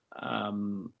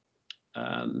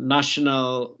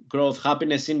National Growth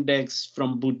Happiness Index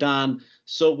from Bhutan.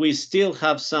 So we still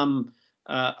have some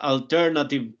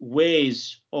alternative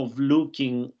ways of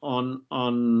looking on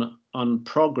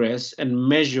progress and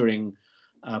measuring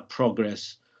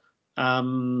progress.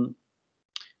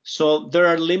 So there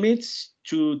are limits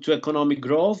to economic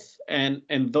growth, and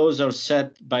those are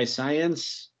set by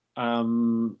science.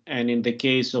 And in the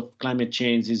case of climate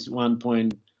change, is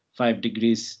 1.5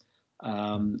 degrees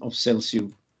of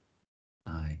Celsius.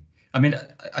 Aye. I mean,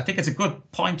 I think it's a good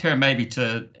point here maybe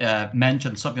to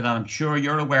mention something that I'm sure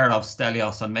you're aware of,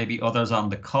 Stelios, and maybe others on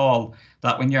the call,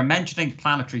 that when you're mentioning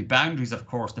planetary boundaries, of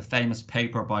course, the famous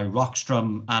paper by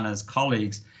Rockstrom and his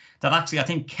colleagues, that actually I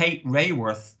think Kate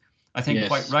Raworth, I think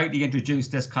quite rightly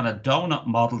introduced this kind of donut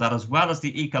model that as well as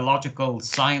the ecological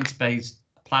science-based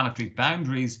planetary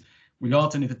boundaries, we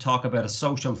also need to talk about a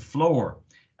social floor.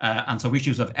 And so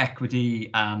issues of equity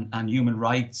and human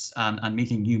rights and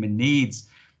meeting human needs.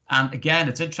 And again,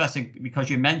 it's interesting because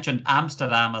you mentioned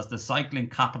Amsterdam as the cycling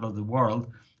capital of the world.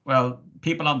 Well,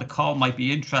 people on the call might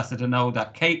be interested to know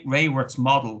that Kate Raworth's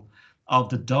model of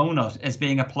the donut is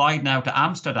being applied now to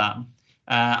Amsterdam.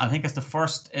 I think it's the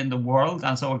first in the world.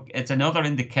 And so it's another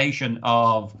indication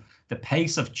of the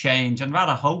pace of change and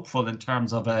rather hopeful in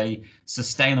terms of a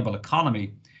sustainable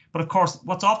economy. But of course,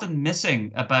 what's often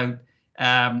missing about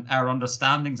our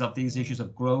understandings of these issues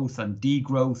of growth and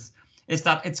degrowth is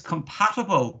that it's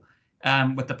compatible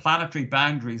with the planetary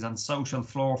boundaries and social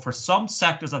floor for some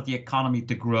sectors of the economy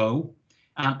to grow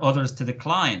and others to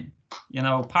decline. You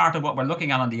know, part of what we're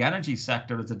looking at on the energy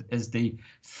sector is the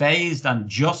phased and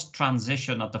just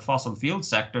transition of the fossil fuel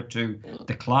sector to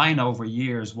decline over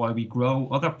years while we grow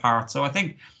other parts. So I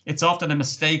think it's often a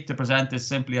mistake to present this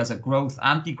simply as a growth,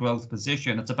 anti-growth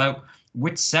position. It's about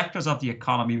which sectors of the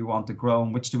economy we want to grow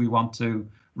and which do we want to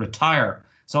retire.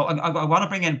 So I want to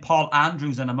bring in Paul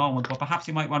Andrews in a moment, but perhaps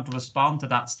you might want to respond to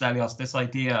that, Stelios, this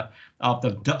idea of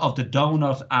the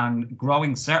donut and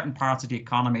growing certain parts of the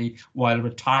economy while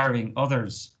retiring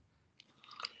others.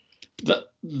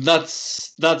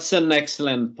 That's an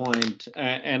excellent point,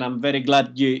 and I'm very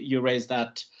glad you raised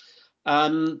that.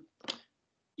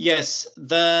 Yes,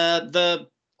 the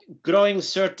growing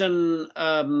certain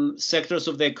sectors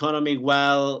of the economy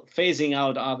while phasing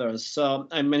out others. So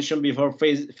I mentioned before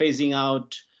phasing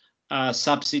out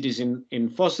subsidies in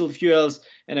fossil fuels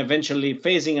and eventually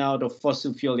phasing out of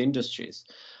fossil fuel industries.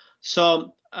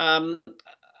 So I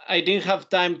didn't have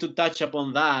time to touch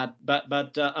upon that,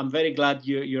 but I'm very glad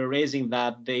you're raising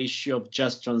that, the issue of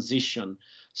just transition.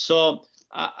 So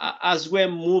as we're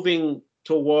moving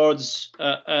towards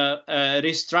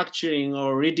restructuring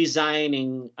or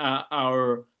redesigning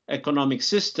our economic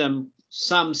system,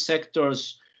 some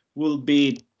sectors will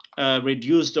be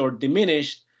reduced or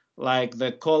diminished, like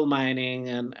the coal mining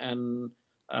and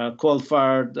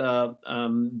coal-fired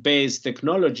based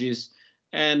technologies.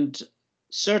 And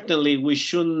certainly we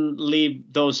shouldn't leave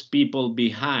those people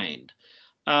behind.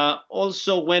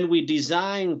 Also, when we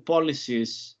design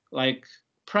policies like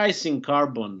pricing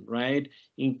carbon, right,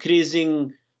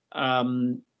 increasing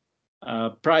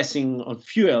pricing of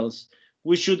fuels,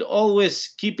 we should always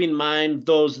keep in mind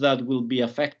those that will be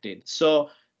affected. So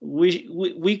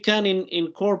we can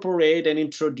incorporate and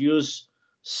introduce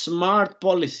smart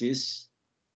policies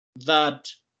that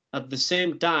at the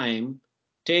same time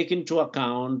take into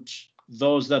account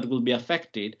those that will be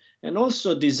affected and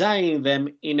also designing them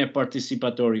in a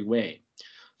participatory way.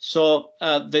 So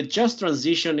the just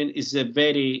transition is a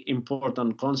very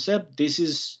important concept. This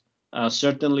is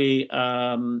certainly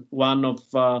one of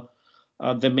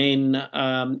the main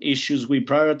issues we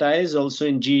prioritize also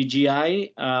in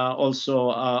GGI, also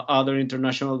other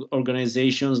international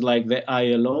organizations like the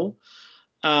ILO.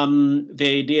 The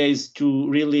idea is to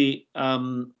really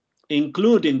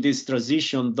include in this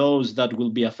transition those that will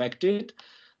be affected,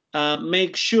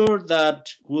 make sure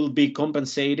that will be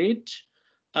compensated,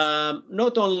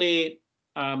 not only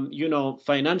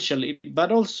financially,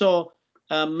 but also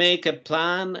make a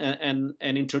plan and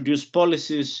introduce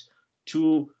policies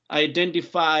to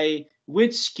identify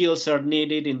which skills are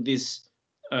needed in this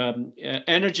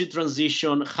energy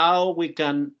transition, how we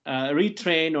can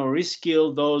retrain or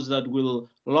reskill those that will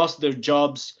lose their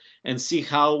jobs, and see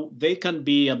how they can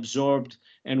be absorbed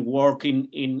and work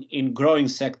in growing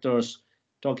sectors,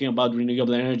 talking about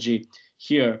renewable energy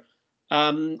here.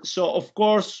 So of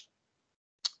course,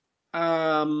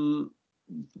 there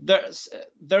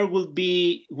will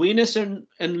be winners and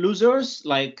losers,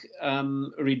 like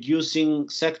reducing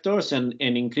sectors and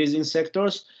increasing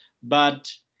sectors.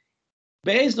 But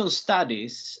based on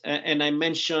studies, and I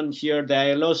mentioned here the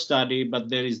ILO study, but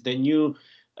there is the new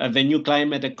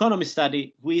climate economy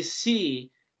study, we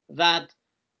see that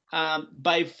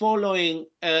by following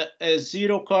a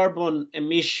zero carbon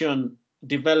emission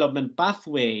development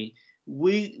pathway,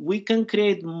 we can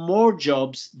create more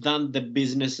jobs than the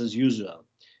business as usual,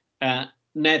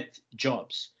 net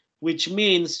jobs, which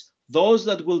means those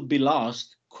that will be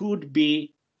lost could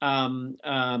be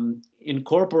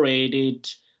incorporated,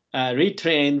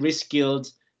 retrained,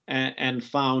 reskilled, and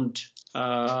found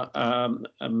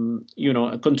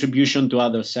a contribution to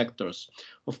other sectors.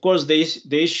 Of course, the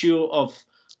issue of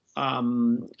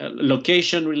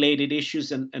location-related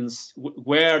issues and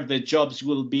where the jobs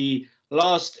will be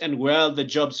lost and where the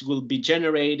jobs will be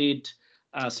generated.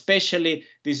 Especially,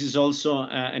 this is also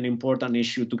an important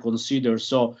issue to consider.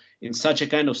 So in such a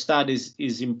kind of studies,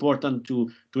 is important to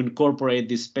incorporate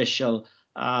this special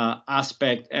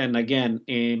aspect, and again,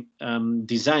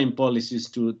 design policies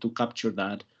to capture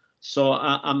that. So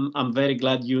I'm very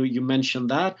glad you mentioned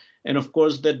that. And of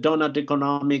course, the donut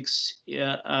economics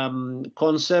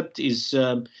concept is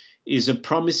a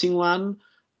promising one,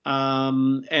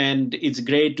 and it's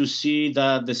great to see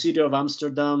that the city of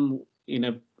Amsterdam,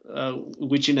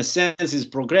 which in a sense is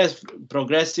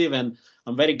progressive, and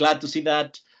I'm very glad to see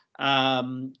that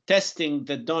testing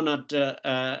the donut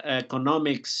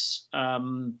economics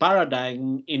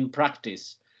paradigm in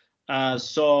practice.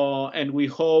 And we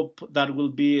hope that will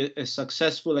be a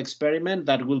successful experiment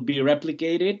that will be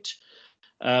replicated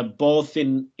both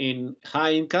in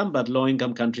high income but low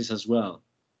income countries as well.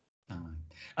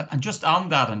 And just on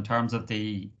that, in terms of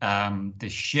the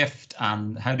shift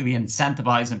and how do we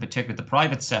incentivize, in particular, the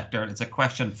private sector, it's a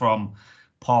question from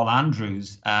Paul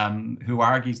Andrews, who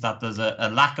argues that there's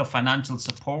a lack of financial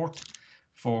support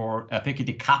for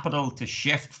particularly capital to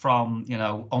shift from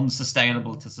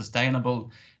unsustainable to sustainable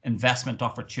investment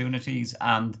opportunities.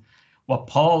 And what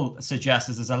Paul suggests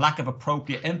is there's a lack of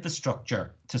appropriate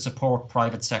infrastructure to support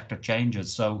private sector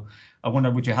changes. So I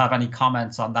wonder, would you have any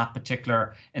comments on that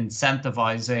particular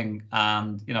incentivizing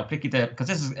and, particularly because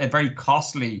this is a very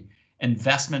costly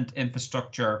investment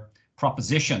infrastructure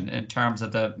proposition in terms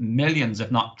of the millions, if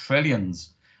not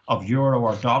trillions, of euro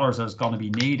or dollars that is going to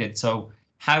be needed. So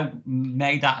how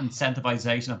may that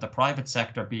incentivization of the private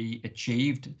sector be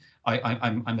achieved?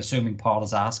 I'm assuming Paul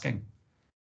is asking.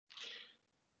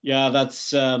 Yeah,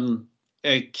 that's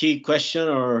a key question,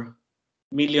 or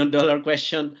 $1 million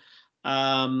question.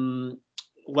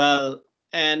 Well,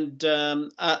 and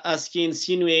as he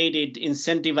insinuated,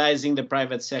 incentivizing the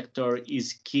private sector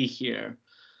is key here.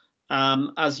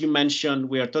 As you mentioned,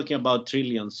 we are talking about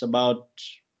trillions, about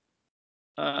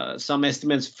some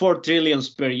estimates, 4 trillions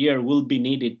per year will be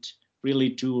needed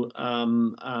really to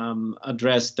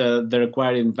address the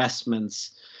required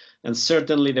investments. And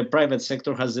certainly the private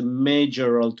sector has a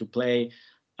major role to play,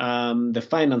 the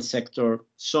finance sector,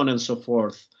 so on and so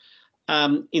forth.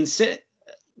 There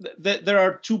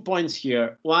are 2 points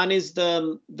here. One is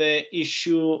the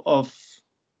issue of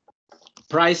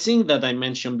pricing that I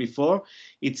mentioned before.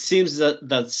 It seems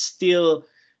that still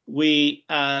we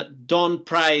don't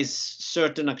price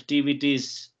certain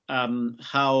activities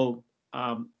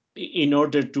in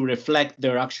order to reflect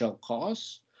their actual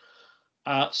costs.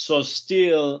 So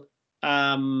still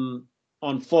on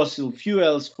fossil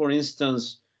fuels, for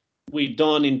instance, we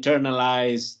don't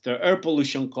internalize the air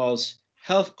pollution costs,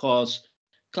 health costs,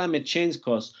 climate change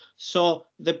costs. So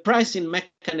the pricing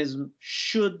mechanism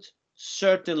should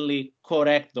certainly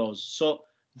correct those. So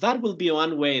that will be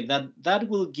one way that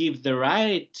will give the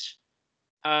right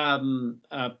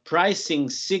pricing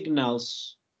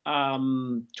signals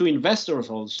to investors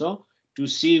also, to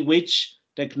see which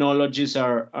technologies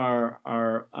are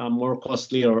more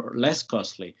costly or less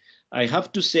costly. I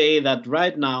have to say that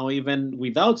right now, even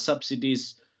without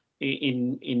subsidies,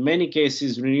 in many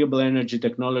cases, renewable energy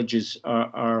technologies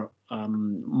are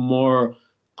more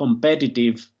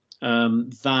competitive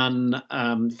than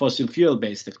fossil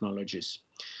fuel-based technologies.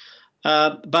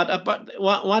 But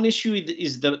one issue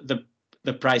is the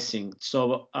pricing.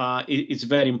 So it's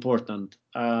very important.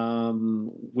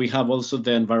 We have also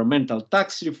the environmental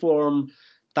tax reform,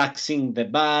 taxing the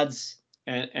bads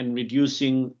and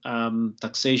reducing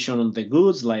taxation on the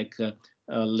goods, like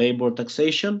labor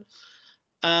taxation.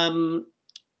 And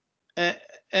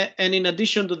in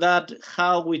addition to that,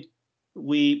 how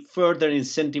we further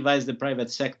incentivize the private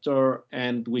sector,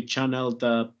 and we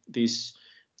channel these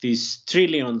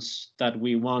trillions that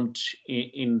we want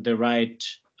in the right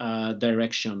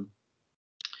direction.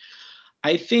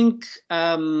 I think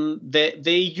the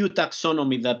EU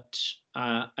taxonomy that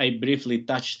I briefly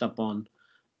touched upon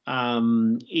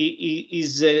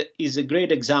is a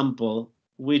great example,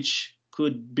 which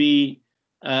could be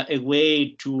a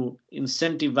way to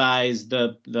incentivize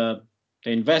the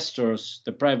investors,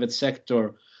 the private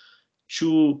sector,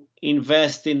 to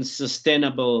invest in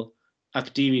sustainable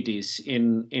activities,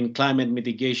 in climate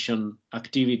mitigation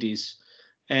activities,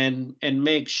 and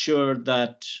make sure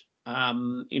that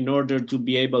in order to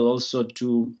be able also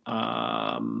to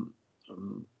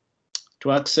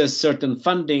access certain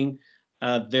funding,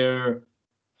 the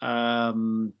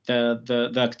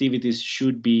activities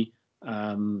should be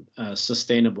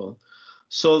sustainable.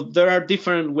 So there are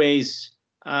different ways.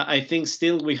 I think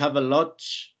still we have a lot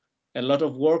a lot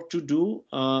of work to do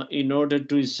in order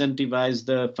to incentivize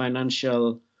the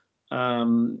financial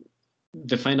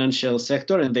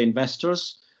sector and the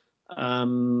investors.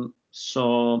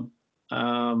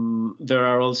 There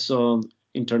are also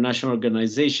international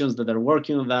organizations that are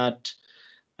working on that.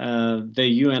 The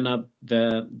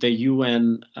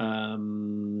UN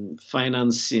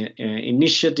Finance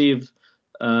Initiative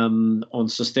on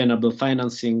sustainable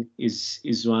financing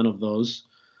is one of those.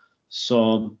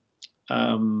 So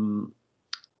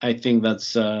I think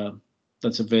that's a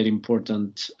very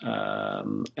important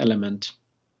element.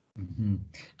 Mm-hmm.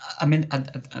 I mean,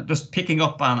 just picking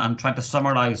up on and trying to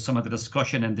summarize some of the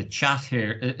discussion in the chat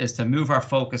here is to move our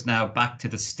focus now back to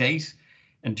the state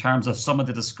in terms of some of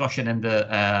the discussion in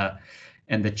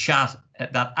the chat,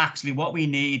 that actually what we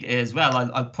need is, well,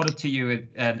 I'll put it to you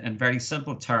in very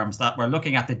simple terms, that we're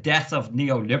looking at the death of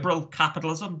neoliberal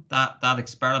capitalism. That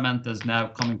experiment is now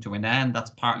coming to an end.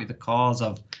 That's partly the cause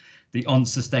of the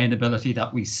unsustainability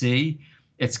that we see.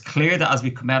 It's clear that as we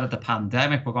come out of the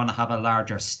pandemic, we're going to have a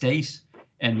larger state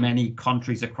in many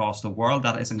countries across the world.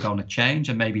 That isn't going to change,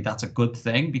 and maybe that's a good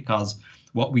thing, because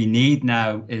what we need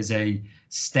now is a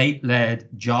state-led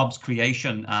jobs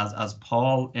creation, as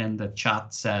Paul in the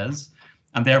chat says.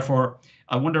 And therefore,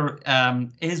 I wonder,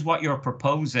 is what you're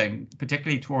proposing,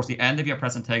 particularly towards the end of your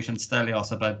presentation,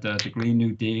 Stelios, about the Green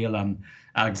New Deal and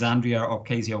Alexandria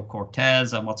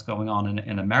Ocasio-Cortez and what's going on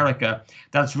in America,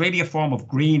 that's really a form of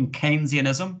green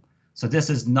Keynesianism. So this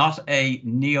is not a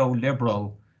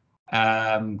neoliberal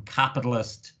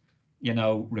capitalist,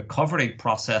 recovery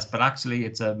process, but actually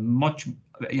it's a much,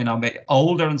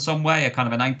 older in some way, a kind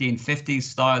of a 1950s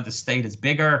style. The state is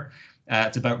bigger.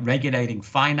 It's about regulating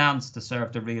finance to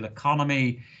serve the real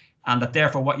economy, and that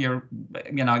therefore what you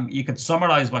could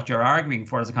summarize what you're arguing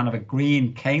for as a kind of a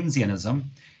green Keynesianism,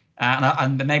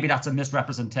 and maybe that's a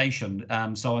misrepresentation.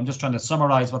 So I'm just trying to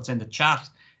summarize what's in the chat,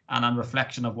 and on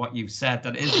reflection of what you've said,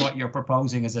 that is what you're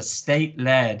proposing is a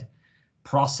state-led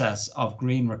process of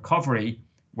green recovery,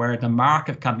 where the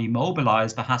market can be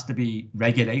mobilized but has to be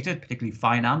regulated, particularly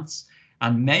finance.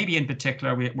 And maybe in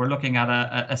particular, we're looking at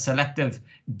a selective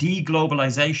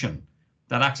deglobalization,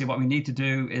 that actually what we need to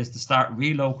do is to start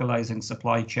relocalizing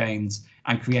supply chains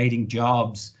and creating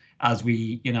jobs as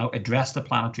we, address the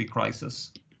planetary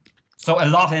crisis. So a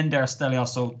lot in there, Stelios,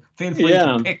 so feel free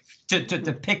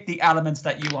to pick the elements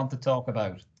that you want to talk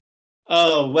about.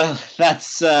 Oh, well,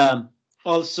 that's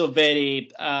also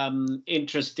very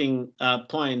interesting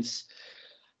points.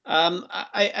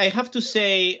 I have to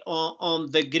say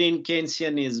on the green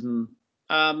Keynesianism,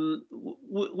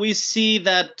 we see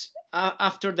that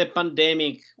after the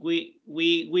pandemic, we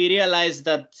realized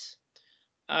that,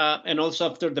 and also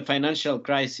after the financial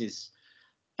crisis,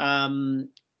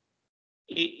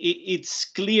 it's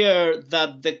clear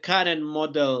that the current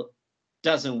model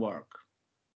doesn't work.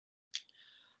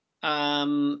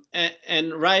 And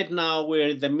right now we're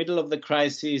in the middle of the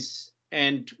crisis,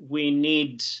 and we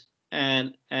need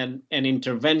an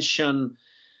intervention,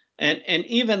 and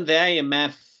even the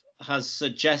IMF has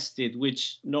suggested,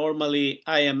 which normally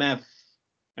IMF,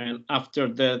 and after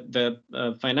the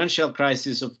financial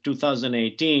crisis of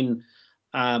 2018,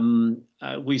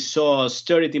 we saw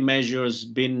austerity measures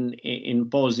being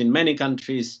imposed in many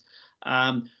countries.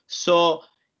 So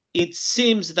it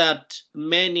seems that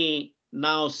many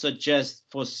now suggest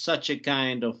for such a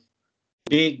kind of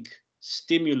big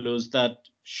stimulus that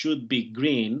should be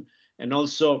green, and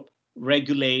also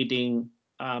regulating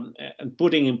and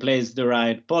putting in place the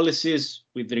right policies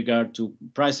with regard to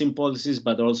pricing policies,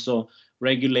 but also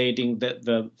regulating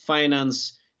the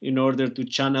finance in order to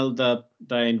channel the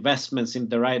investments in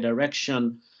the right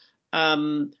direction.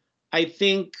 I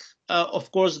think,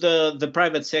 of course, the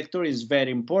private sector is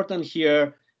very important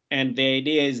here, and the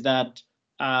idea is that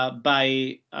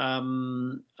by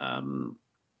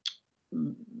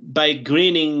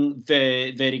greening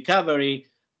the recovery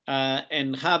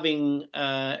and having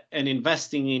and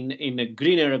investing in a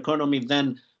greener economy,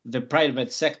 then the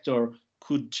private sector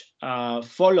could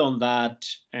follow on that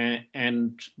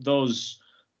and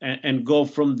go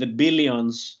from the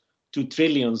billions to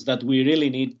trillions that we really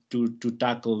need to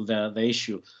tackle the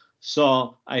issue.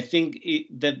 So I think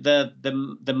that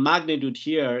the magnitude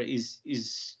here is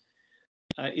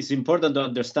important to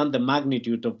understand the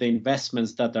magnitude of the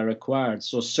investments that are required.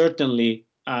 So certainly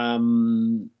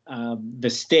the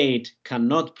state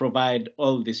cannot provide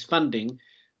all this funding,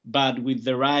 but with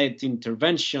the right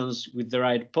interventions, with the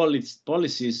right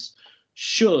policies,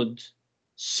 should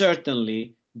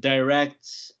certainly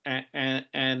direct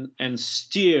and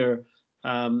steer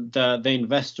the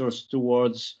investors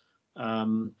towards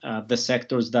the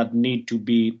sectors that need to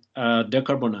be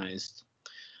decarbonized.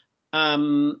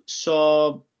 I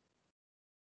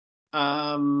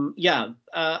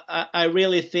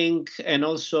really think, and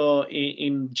also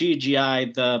in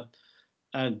GGI, the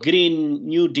Green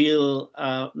New Deal,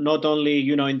 not only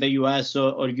in the US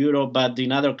or Europe, but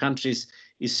in other countries,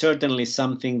 is certainly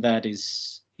something that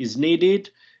is needed,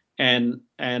 and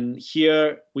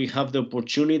here we have the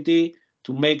opportunity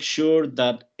to make sure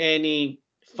that any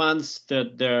funds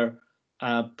that they're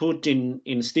put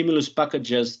in stimulus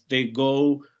packages, they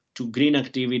go to green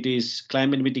activities,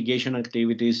 climate mitigation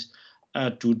activities,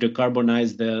 to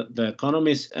decarbonize the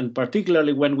economies, and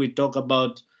particularly when we talk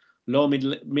about low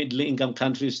middle income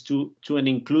countries, to an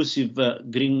inclusive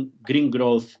green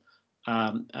growth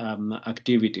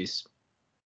activities.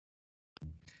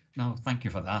 No, thank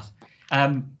you for that.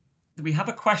 We have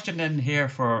a question in here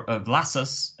for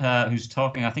Vlasis, who's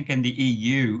talking, I think, in the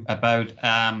EU about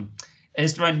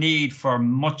is there a need for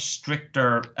much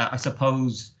stricter, I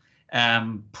suppose,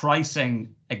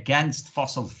 pricing against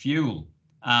fossil fuel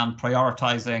and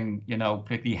prioritizing,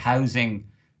 particularly housing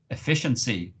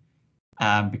efficiency,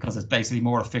 because it's basically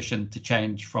more efficient to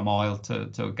change from oil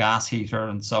to a gas heater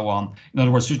and so on. In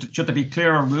other words, should there be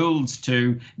clearer rules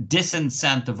to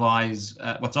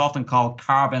disincentivize what's often called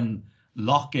carbon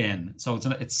lock-in? So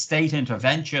it's state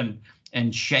intervention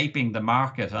in shaping the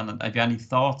market. And have you any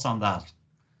thoughts on that?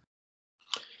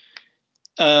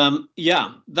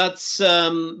 That's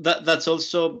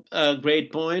also a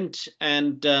great point,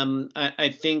 and I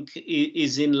think it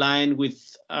is in line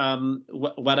with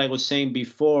what I was saying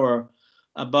before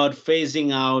about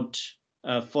phasing out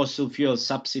fossil fuel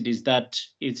subsidies. That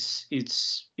it's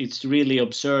really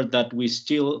absurd that we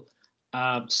still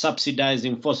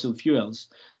subsidizing fossil fuels,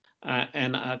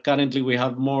 and currently we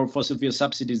have more fossil fuel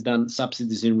subsidies than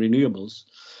subsidies in renewables.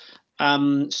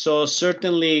 So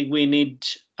certainly we need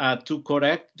to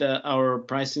correct our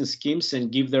pricing schemes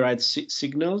and give the right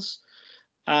signals.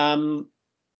 Another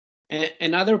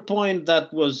point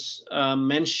that was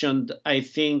mentioned, I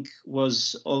think,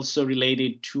 was also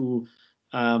related to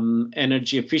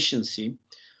energy efficiency.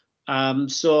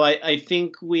 So I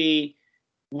think we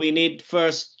need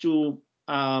first to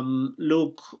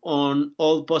look on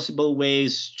all possible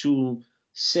ways to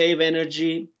save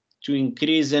energy, to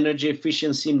increase energy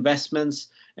efficiency investments.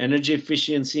 Energy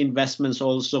efficiency investments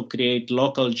also create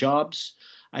local jobs.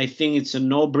 I think it's a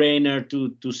no-brainer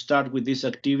to start with these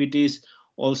activities.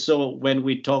 Also, when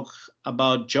we talk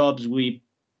about jobs, we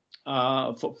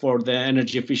for the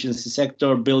energy efficiency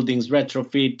sector, buildings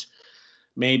retrofit,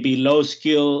 maybe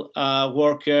low-skill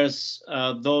workers,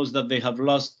 those that they have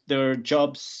lost their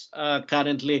jobs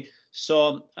currently.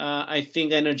 So I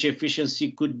think energy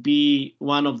efficiency could be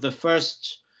one of the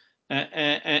first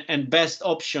and best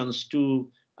options to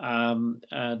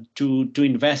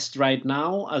invest right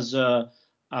now as a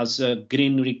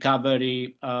green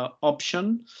recovery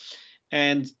option.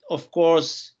 And of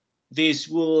course, this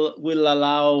will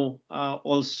allow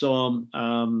also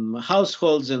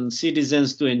households and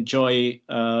citizens to enjoy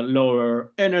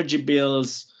lower energy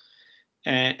bills,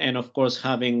 and of course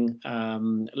having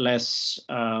less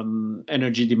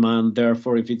energy demand.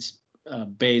 Therefore, if it's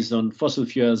based on fossil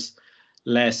fuels,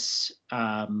 less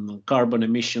carbon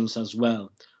emissions as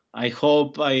well. I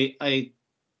hope I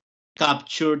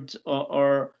captured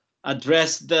or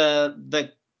addressed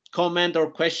the comment or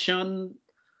question.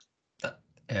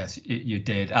 Yes, you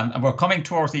did. And we're coming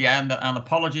towards the end, and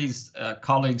apologies,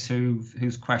 colleagues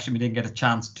whose question we didn't get a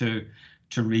chance to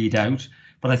read out.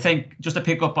 But I think just to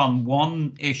pick up on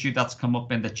one issue that's come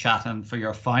up in the chat, and for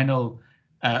your final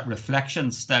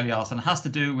reflections, Stelios, and it has to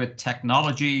do with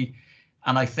technology.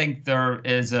 And I think there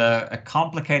is a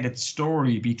complicated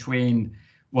story between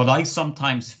what I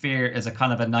sometimes fear is a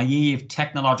kind of a naive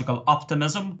technological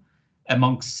optimism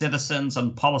amongst citizens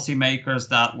and policymakers,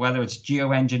 that whether it's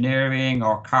geoengineering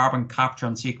or carbon capture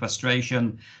and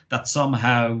sequestration, that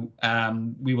somehow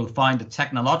we will find a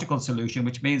technological solution,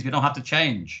 which means we don't have to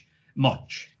change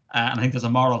much. And I think there's a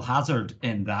moral hazard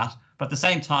in that. But at the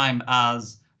same time,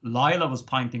 as Lila was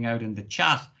pointing out in the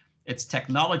chat, it's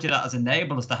technology that has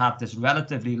enabled us to have this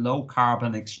relatively low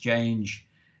carbon exchange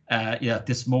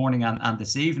this morning and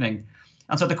this evening.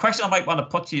 And so the question I might want to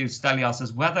put to you, Stelios,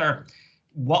 is whether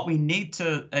what we need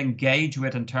to engage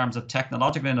with in terms of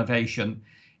technological innovation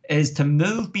is to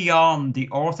move beyond the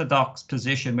orthodox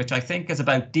position, which I think is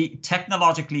about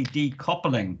technologically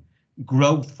decoupling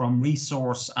growth from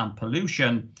resource and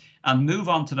pollution, and move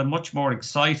on to the much more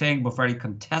exciting but very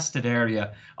contested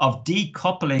area of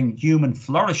decoupling human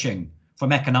flourishing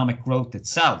from economic growth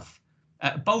itself,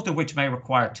 both of which may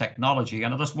require technology.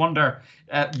 And I just wonder,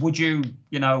 would you,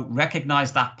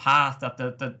 recognize that path, that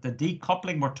the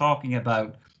decoupling we're talking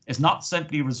about is not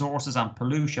simply resources and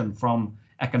pollution from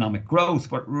economic growth,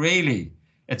 but really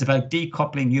it's about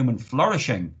decoupling human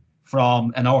flourishing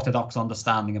from an orthodox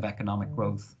understanding of economic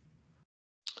growth.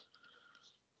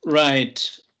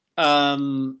 Right.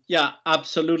 Yeah,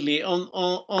 absolutely.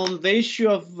 On the issue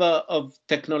of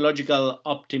technological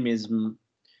optimism,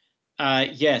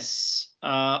 yes,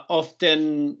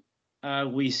 often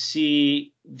we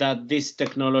see that this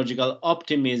technological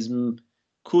optimism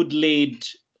could lead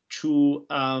to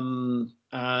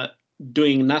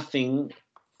doing nothing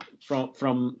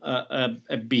from a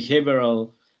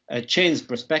behavioral change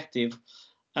perspective,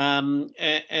 and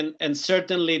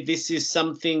certainly this is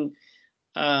something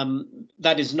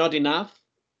that is not enough.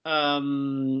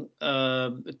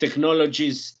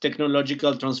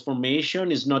 Technological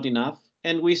transformation is not enough,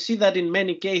 and we see that in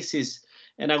many cases.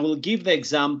 And I will give the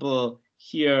example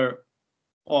here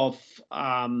of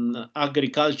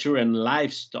agriculture and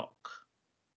livestock.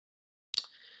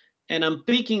 And I'm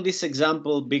picking this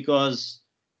example because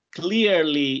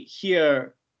clearly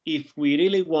here, if we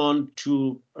really want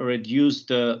to reduce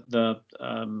the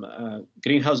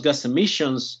greenhouse gas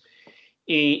emissions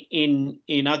in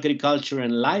agriculture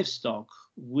and livestock,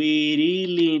 we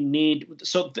really need,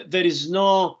 so there is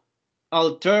no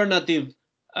alternative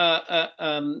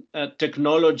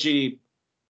technology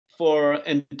for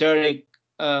enteric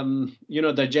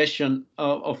digestion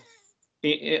of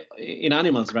in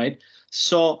animals, right?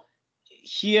 So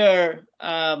here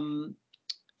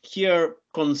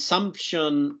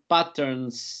consumption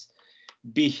patterns,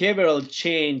 behavioral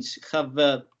change have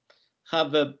a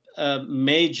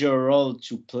major role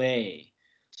to play.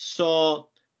 So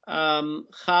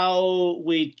how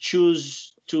we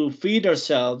choose to feed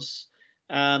ourselves,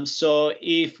 so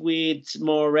if we eat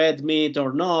more red meat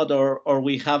or not, or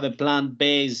we have a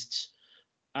plant-based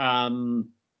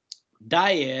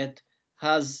diet,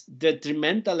 has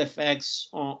detrimental effects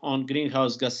on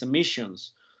greenhouse gas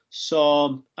emissions.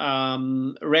 So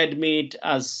red meat,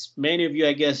 as many of you,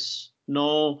 I guess,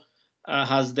 know,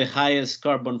 has the highest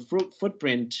carbon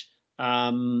footprint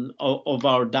of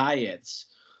our diets.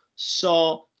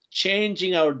 So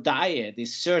changing our diet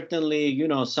is certainly,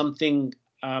 something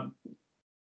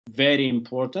very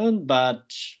important,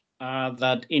 but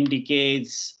that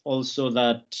indicates also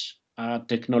that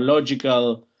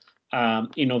technological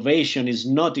innovation is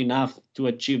not enough to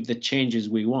achieve the changes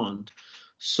we want.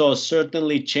 So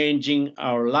certainly changing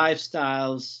our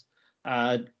lifestyles,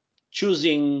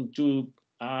 choosing to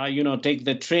take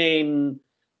the train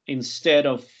instead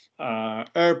of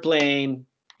airplane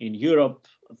in Europe,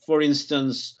 for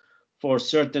instance, for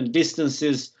certain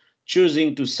distances,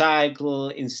 choosing to cycle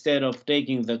instead of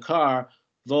taking the car.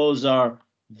 Those are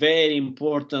very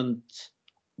important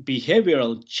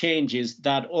behavioral changes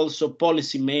that also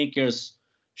policymakers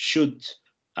should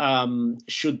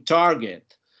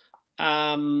target.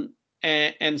 And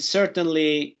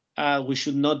certainly we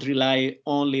should not rely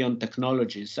only on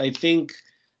technologies. I think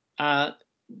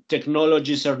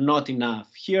technologies are not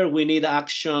enough. Here we need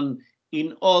action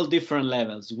in all different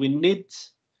levels. We need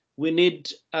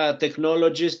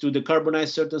technologies to decarbonize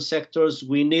certain sectors.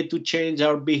 We need to change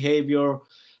our behavior.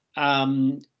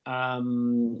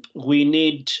 We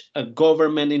need a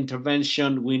government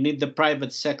intervention. We need the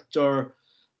private sector.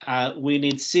 We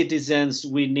need citizens.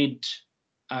 We need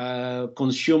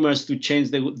consumers to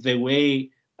change the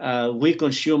way we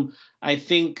consume. I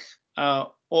think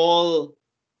all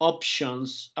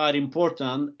options are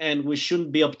important, and we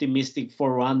shouldn't be optimistic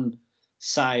for one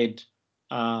side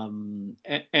and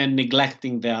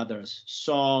neglecting the others.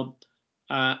 So,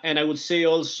 and I would say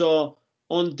also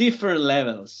on different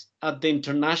levels, at the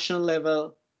international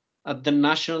level, at the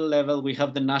national level, we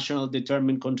have the national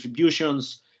determined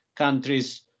contributions.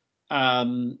 Countries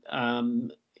in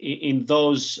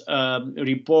those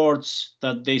reports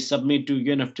that they submit to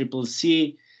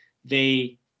UNFCCC,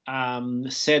 they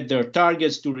set their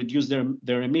targets to reduce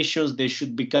their emissions. They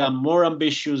should become more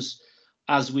ambitious.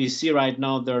 As we see right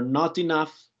now, they're not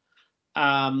enough.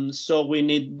 So we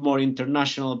need more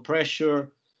international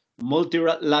pressure,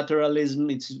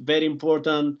 multilateralism. It's very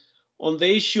important. On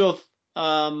the issue of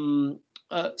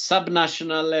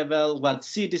subnational level, what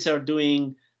cities are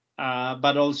doing,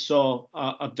 but also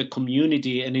at the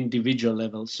community and individual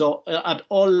level. So at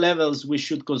all levels, we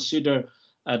should consider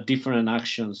different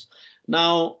actions.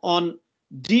 Now, on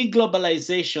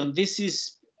deglobalization, this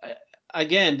is,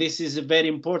 again, this is very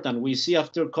important. We see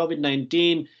after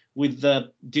COVID-19, with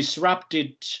the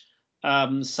disrupted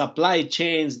supply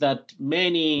chains, that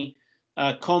many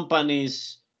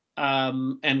companies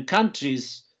and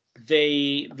countries,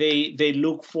 they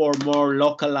look for more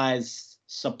localized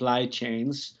supply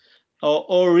chains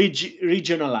or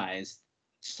regionalized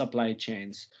supply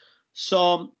chains.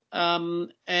 So,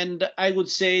 and I would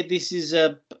say this is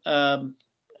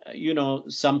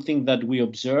something that we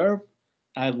observe.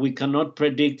 We cannot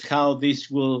predict how this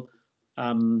will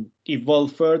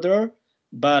evolve further,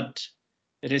 but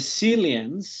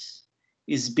resilience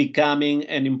is becoming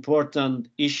an important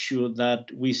issue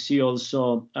that we see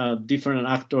also different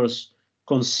actors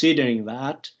considering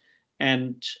that.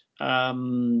 And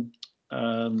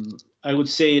I would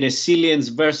say resilience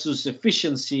versus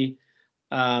efficiency,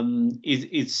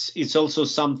 it's also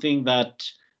something that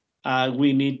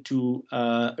we need to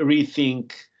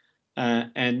rethink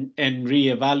and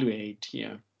reevaluate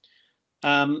here.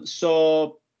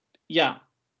 So yeah,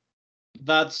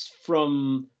 that's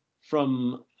from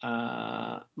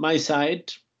my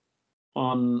side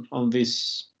on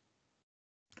this.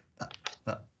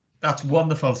 That's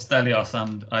wonderful, Stelios,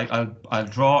 and I'll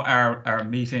draw our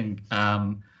meeting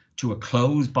to a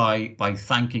close by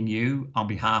thanking you on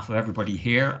behalf of everybody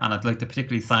here, and I'd like to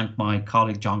particularly thank my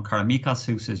colleague John Karamikos,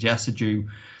 who suggested you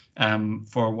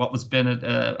for what has been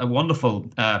a wonderful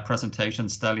presentation,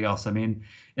 Stelios. I mean,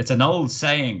 it's an old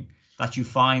saying that you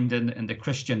find in the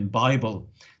Christian Bible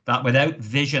that without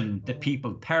vision the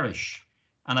people perish,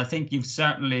 and I think you've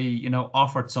certainly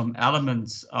offered some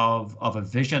elements of a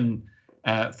vision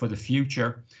for the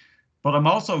future. But I'm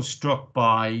also struck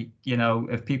by,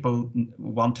 if people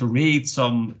want to read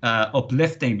some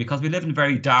uplifting, because we live in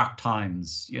very dark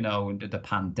times, the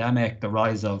pandemic, the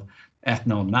rise of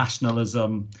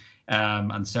ethno-nationalism,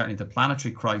 and certainly the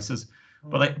planetary crisis.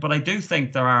 But I do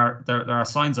think there are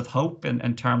signs of hope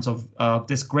in terms of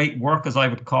this great work, as I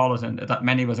would call it, and that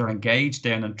many of us are engaged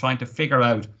in, and trying to figure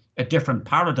out a different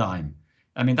paradigm.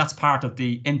 I mean, that's part of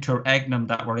the interregnum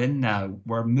that we're in now.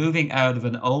 We're moving out of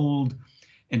an old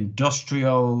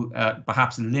industrial,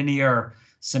 perhaps linear,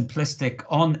 simplistic,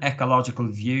 unecological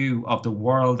view of the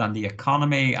world and the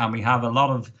economy, and we have a lot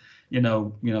of,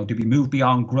 do we move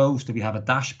beyond growth? Do we have a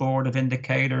dashboard of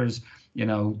indicators?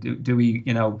 Do we,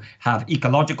 have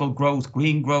ecological growth,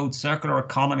 green growth, circular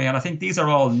economy? And I think these are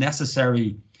all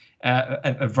necessary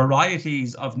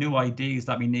varieties of new ideas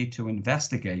that we need to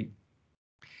investigate.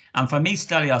 And for me,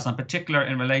 Stelios, in particular,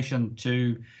 in relation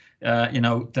to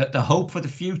the hope for the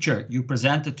future you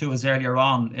presented to us earlier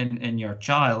on in your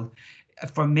child,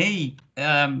 for me,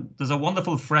 there's a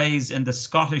wonderful phrase in The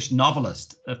Scottish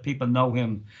Novelist, if people know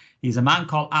him. He's a man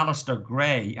called Alistair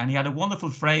Gray, and he had a wonderful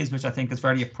phrase which I think is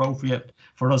very appropriate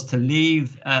for us to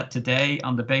leave today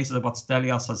on the basis of what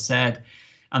Stelios has said.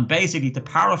 And basically, to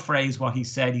paraphrase what he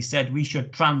said, we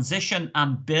should transition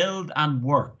and build and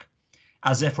work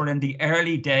as if we're in the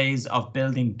early days of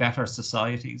building better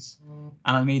societies.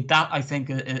 And I mean, that I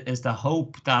think is the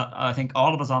hope that I think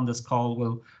all of us on this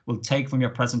call will take from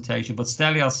your presentation. But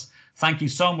Stelios, thank you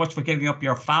so much for giving up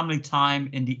your family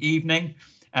time in the evening.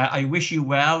 I wish you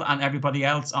well, and everybody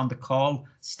else on the call.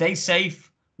 Stay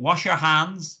safe, wash your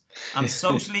hands, and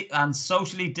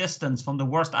socially distance from the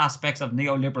worst aspects of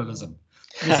neoliberalism.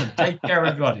 Listen, take care,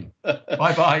 everybody.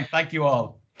 Bye-bye. Thank you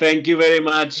all. Thank you very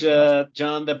much,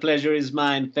 John. The pleasure is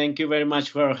mine. Thank you very much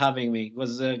for having me. It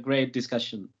was a great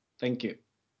discussion. Thank you.